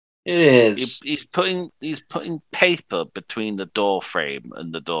 It is. He's putting paper between the door frame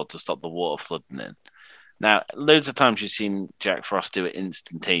and the door to stop the water flooding in. Now, loads of times you've seen Jack Frost do it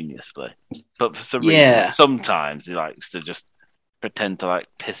instantaneously, but for some reason, sometimes he likes to just pretend to like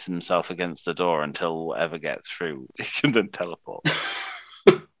piss himself against the door until whatever gets through, he can then teleport.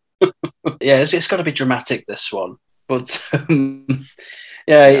 Yeah, it's got to be dramatic, this one. But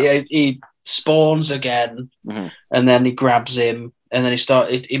he spawns again, and then he grabs him, and then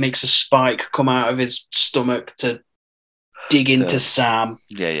he makes a spike come out of his stomach to dig into Sam.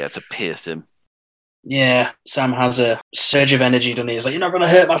 Yeah, to pierce him. Yeah, Sam has a surge of energy, doesn't he? He's like, "You're not going to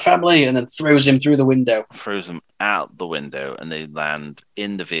hurt my family," and then throws him through the window. Throws him out the window, and they land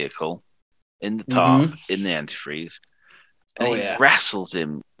in the vehicle, in the tarp, in the antifreeze. And he wrestles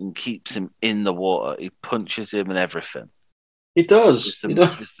him and keeps him in the water. He punches him and everything. He does. It's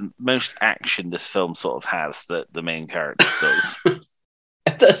the most action this film sort of has that the main character does.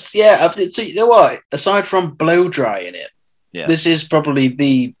 So you know what? Aside from blow drying it, this is probably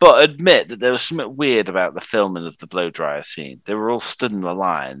the... But admit that there was something weird about the filming of the blow dryer scene. They were all stood in a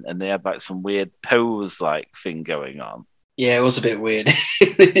line and they had like some weird pose-like thing going on. Yeah, it was a bit weird.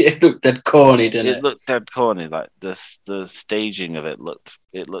 It looked dead corny, didn't it? It looked dead corny. Like the staging of it looked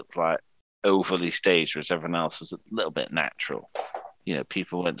like overly staged, whereas everyone else was a little bit natural. You know,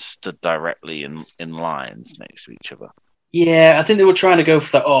 people weren't stood directly in lines next to each other. Yeah, I think they were trying to go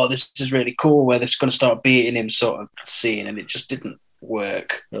for that, this is really cool, where they're going to start beating him sort of scene, and it just didn't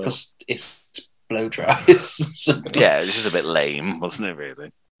work because it's blow dryers. So. Yeah, it was just a bit lame, wasn't it,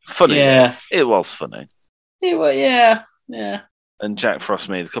 really? Funny. Yeah. It was funny. It was, yeah. And Jack Frost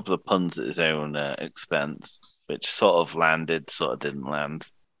made a couple of puns at his own expense, which sort of landed, sort of didn't land.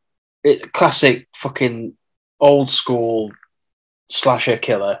 It's classic fucking old school slasher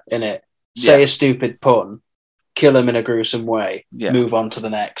killer, innit? Say a stupid pun, kill him in a gruesome way, move on to the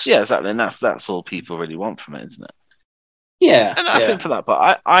next. Yeah, exactly. And that's all people really want from it, isn't it? Yeah. And I think for that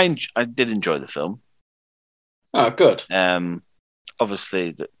part, I did enjoy the film. Oh, good.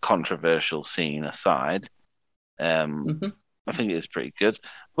 Obviously, the controversial scene aside, I think it is pretty good.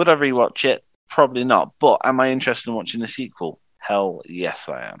 Would I rewatch it? Probably not. But am I interested in watching the sequel? Hell yes,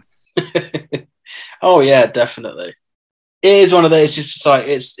 I am. Oh, yeah, definitely. It is one of those, it's just like,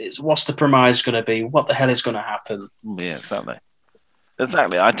 it's what's the premise going to be? What the hell is going to happen? Yeah,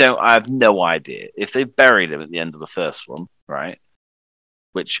 exactly. I have no idea. If they buried him at the end of the first one, right?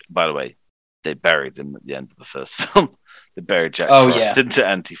 Which, by the way, they buried him at the end of the first film. They buried Jack Frost into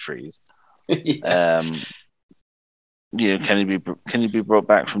antifreeze. Can he be brought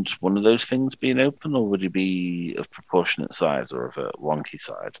back from just one of those things being open, or would he be of proportionate size or of a wonky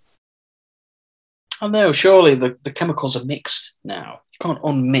side? I know, surely the chemicals are mixed now. You can't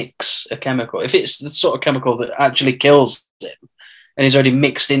unmix a chemical. If it's the sort of chemical that actually kills him and he's already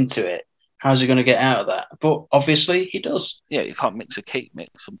mixed into it, how's he going to get out of that? But obviously he does. Yeah, you can't mix a cake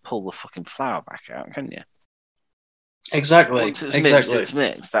mix and pull the fucking flour back out, can you? Exactly. Once it's mixed, it's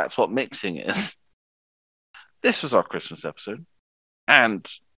mixed. That's what mixing is. This was our Christmas episode and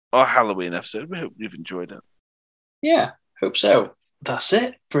our Halloween episode. We hope you've enjoyed it. Yeah, hope so. That's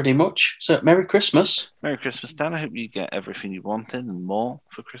it, pretty much. So, Merry Christmas. Merry Christmas, Dan. I hope you get everything you wanted and more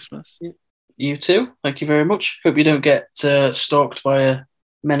for Christmas. You too. Thank you very much. Hope you don't get stalked by a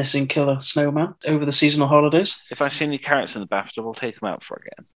menacing killer snowman over the seasonal holidays. If I see any carrots in the bathtub, I'll take them out for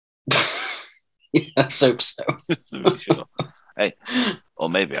again. Yeah, let's hope so. Just to be sure. Hey, or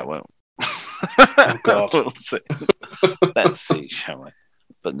maybe I won't. Oh, God. We'll see. Let's see, shall we?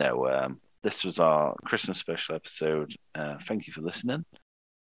 But no, this was our Christmas special episode. Thank you for listening.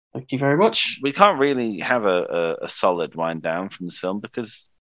 Thank you very much. We can't really have a solid wind down from this film because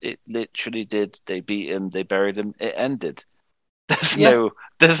it literally did. They beat him, they buried him, it ended. There's no,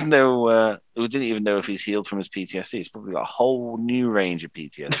 we didn't even know if he's healed from his PTSD. He's probably got a whole new range of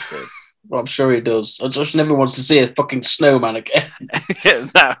PTSD. Well, I'm sure he does. I just never wants to see a fucking snowman again.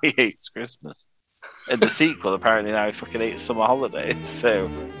 Now he hates Christmas. In the sequel, apparently now he fucking hates summer holidays, so...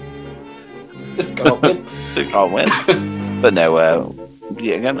 Just can't win. They can't win. But no,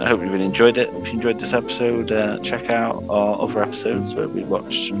 again, I hope you've really enjoyed it. If you enjoyed this episode, check out our other episodes where we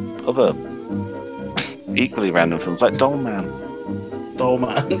watch other equally random films like Dollman.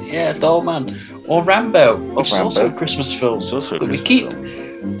 Yeah, Dollman. Or Rambo, which is also a Christmas film. It's also a that Christmas we keep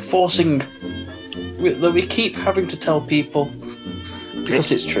film. that we keep having to tell people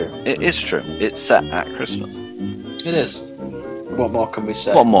because it's true. It is true. It's set at Christmas. It is. What more can we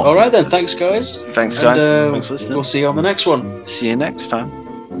say? What more All right can we then. say? Thanks, guys. Thanks, And, guys. Thanks for listening. We'll see you on the next one. See you next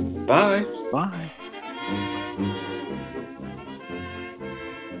time. Bye. Bye.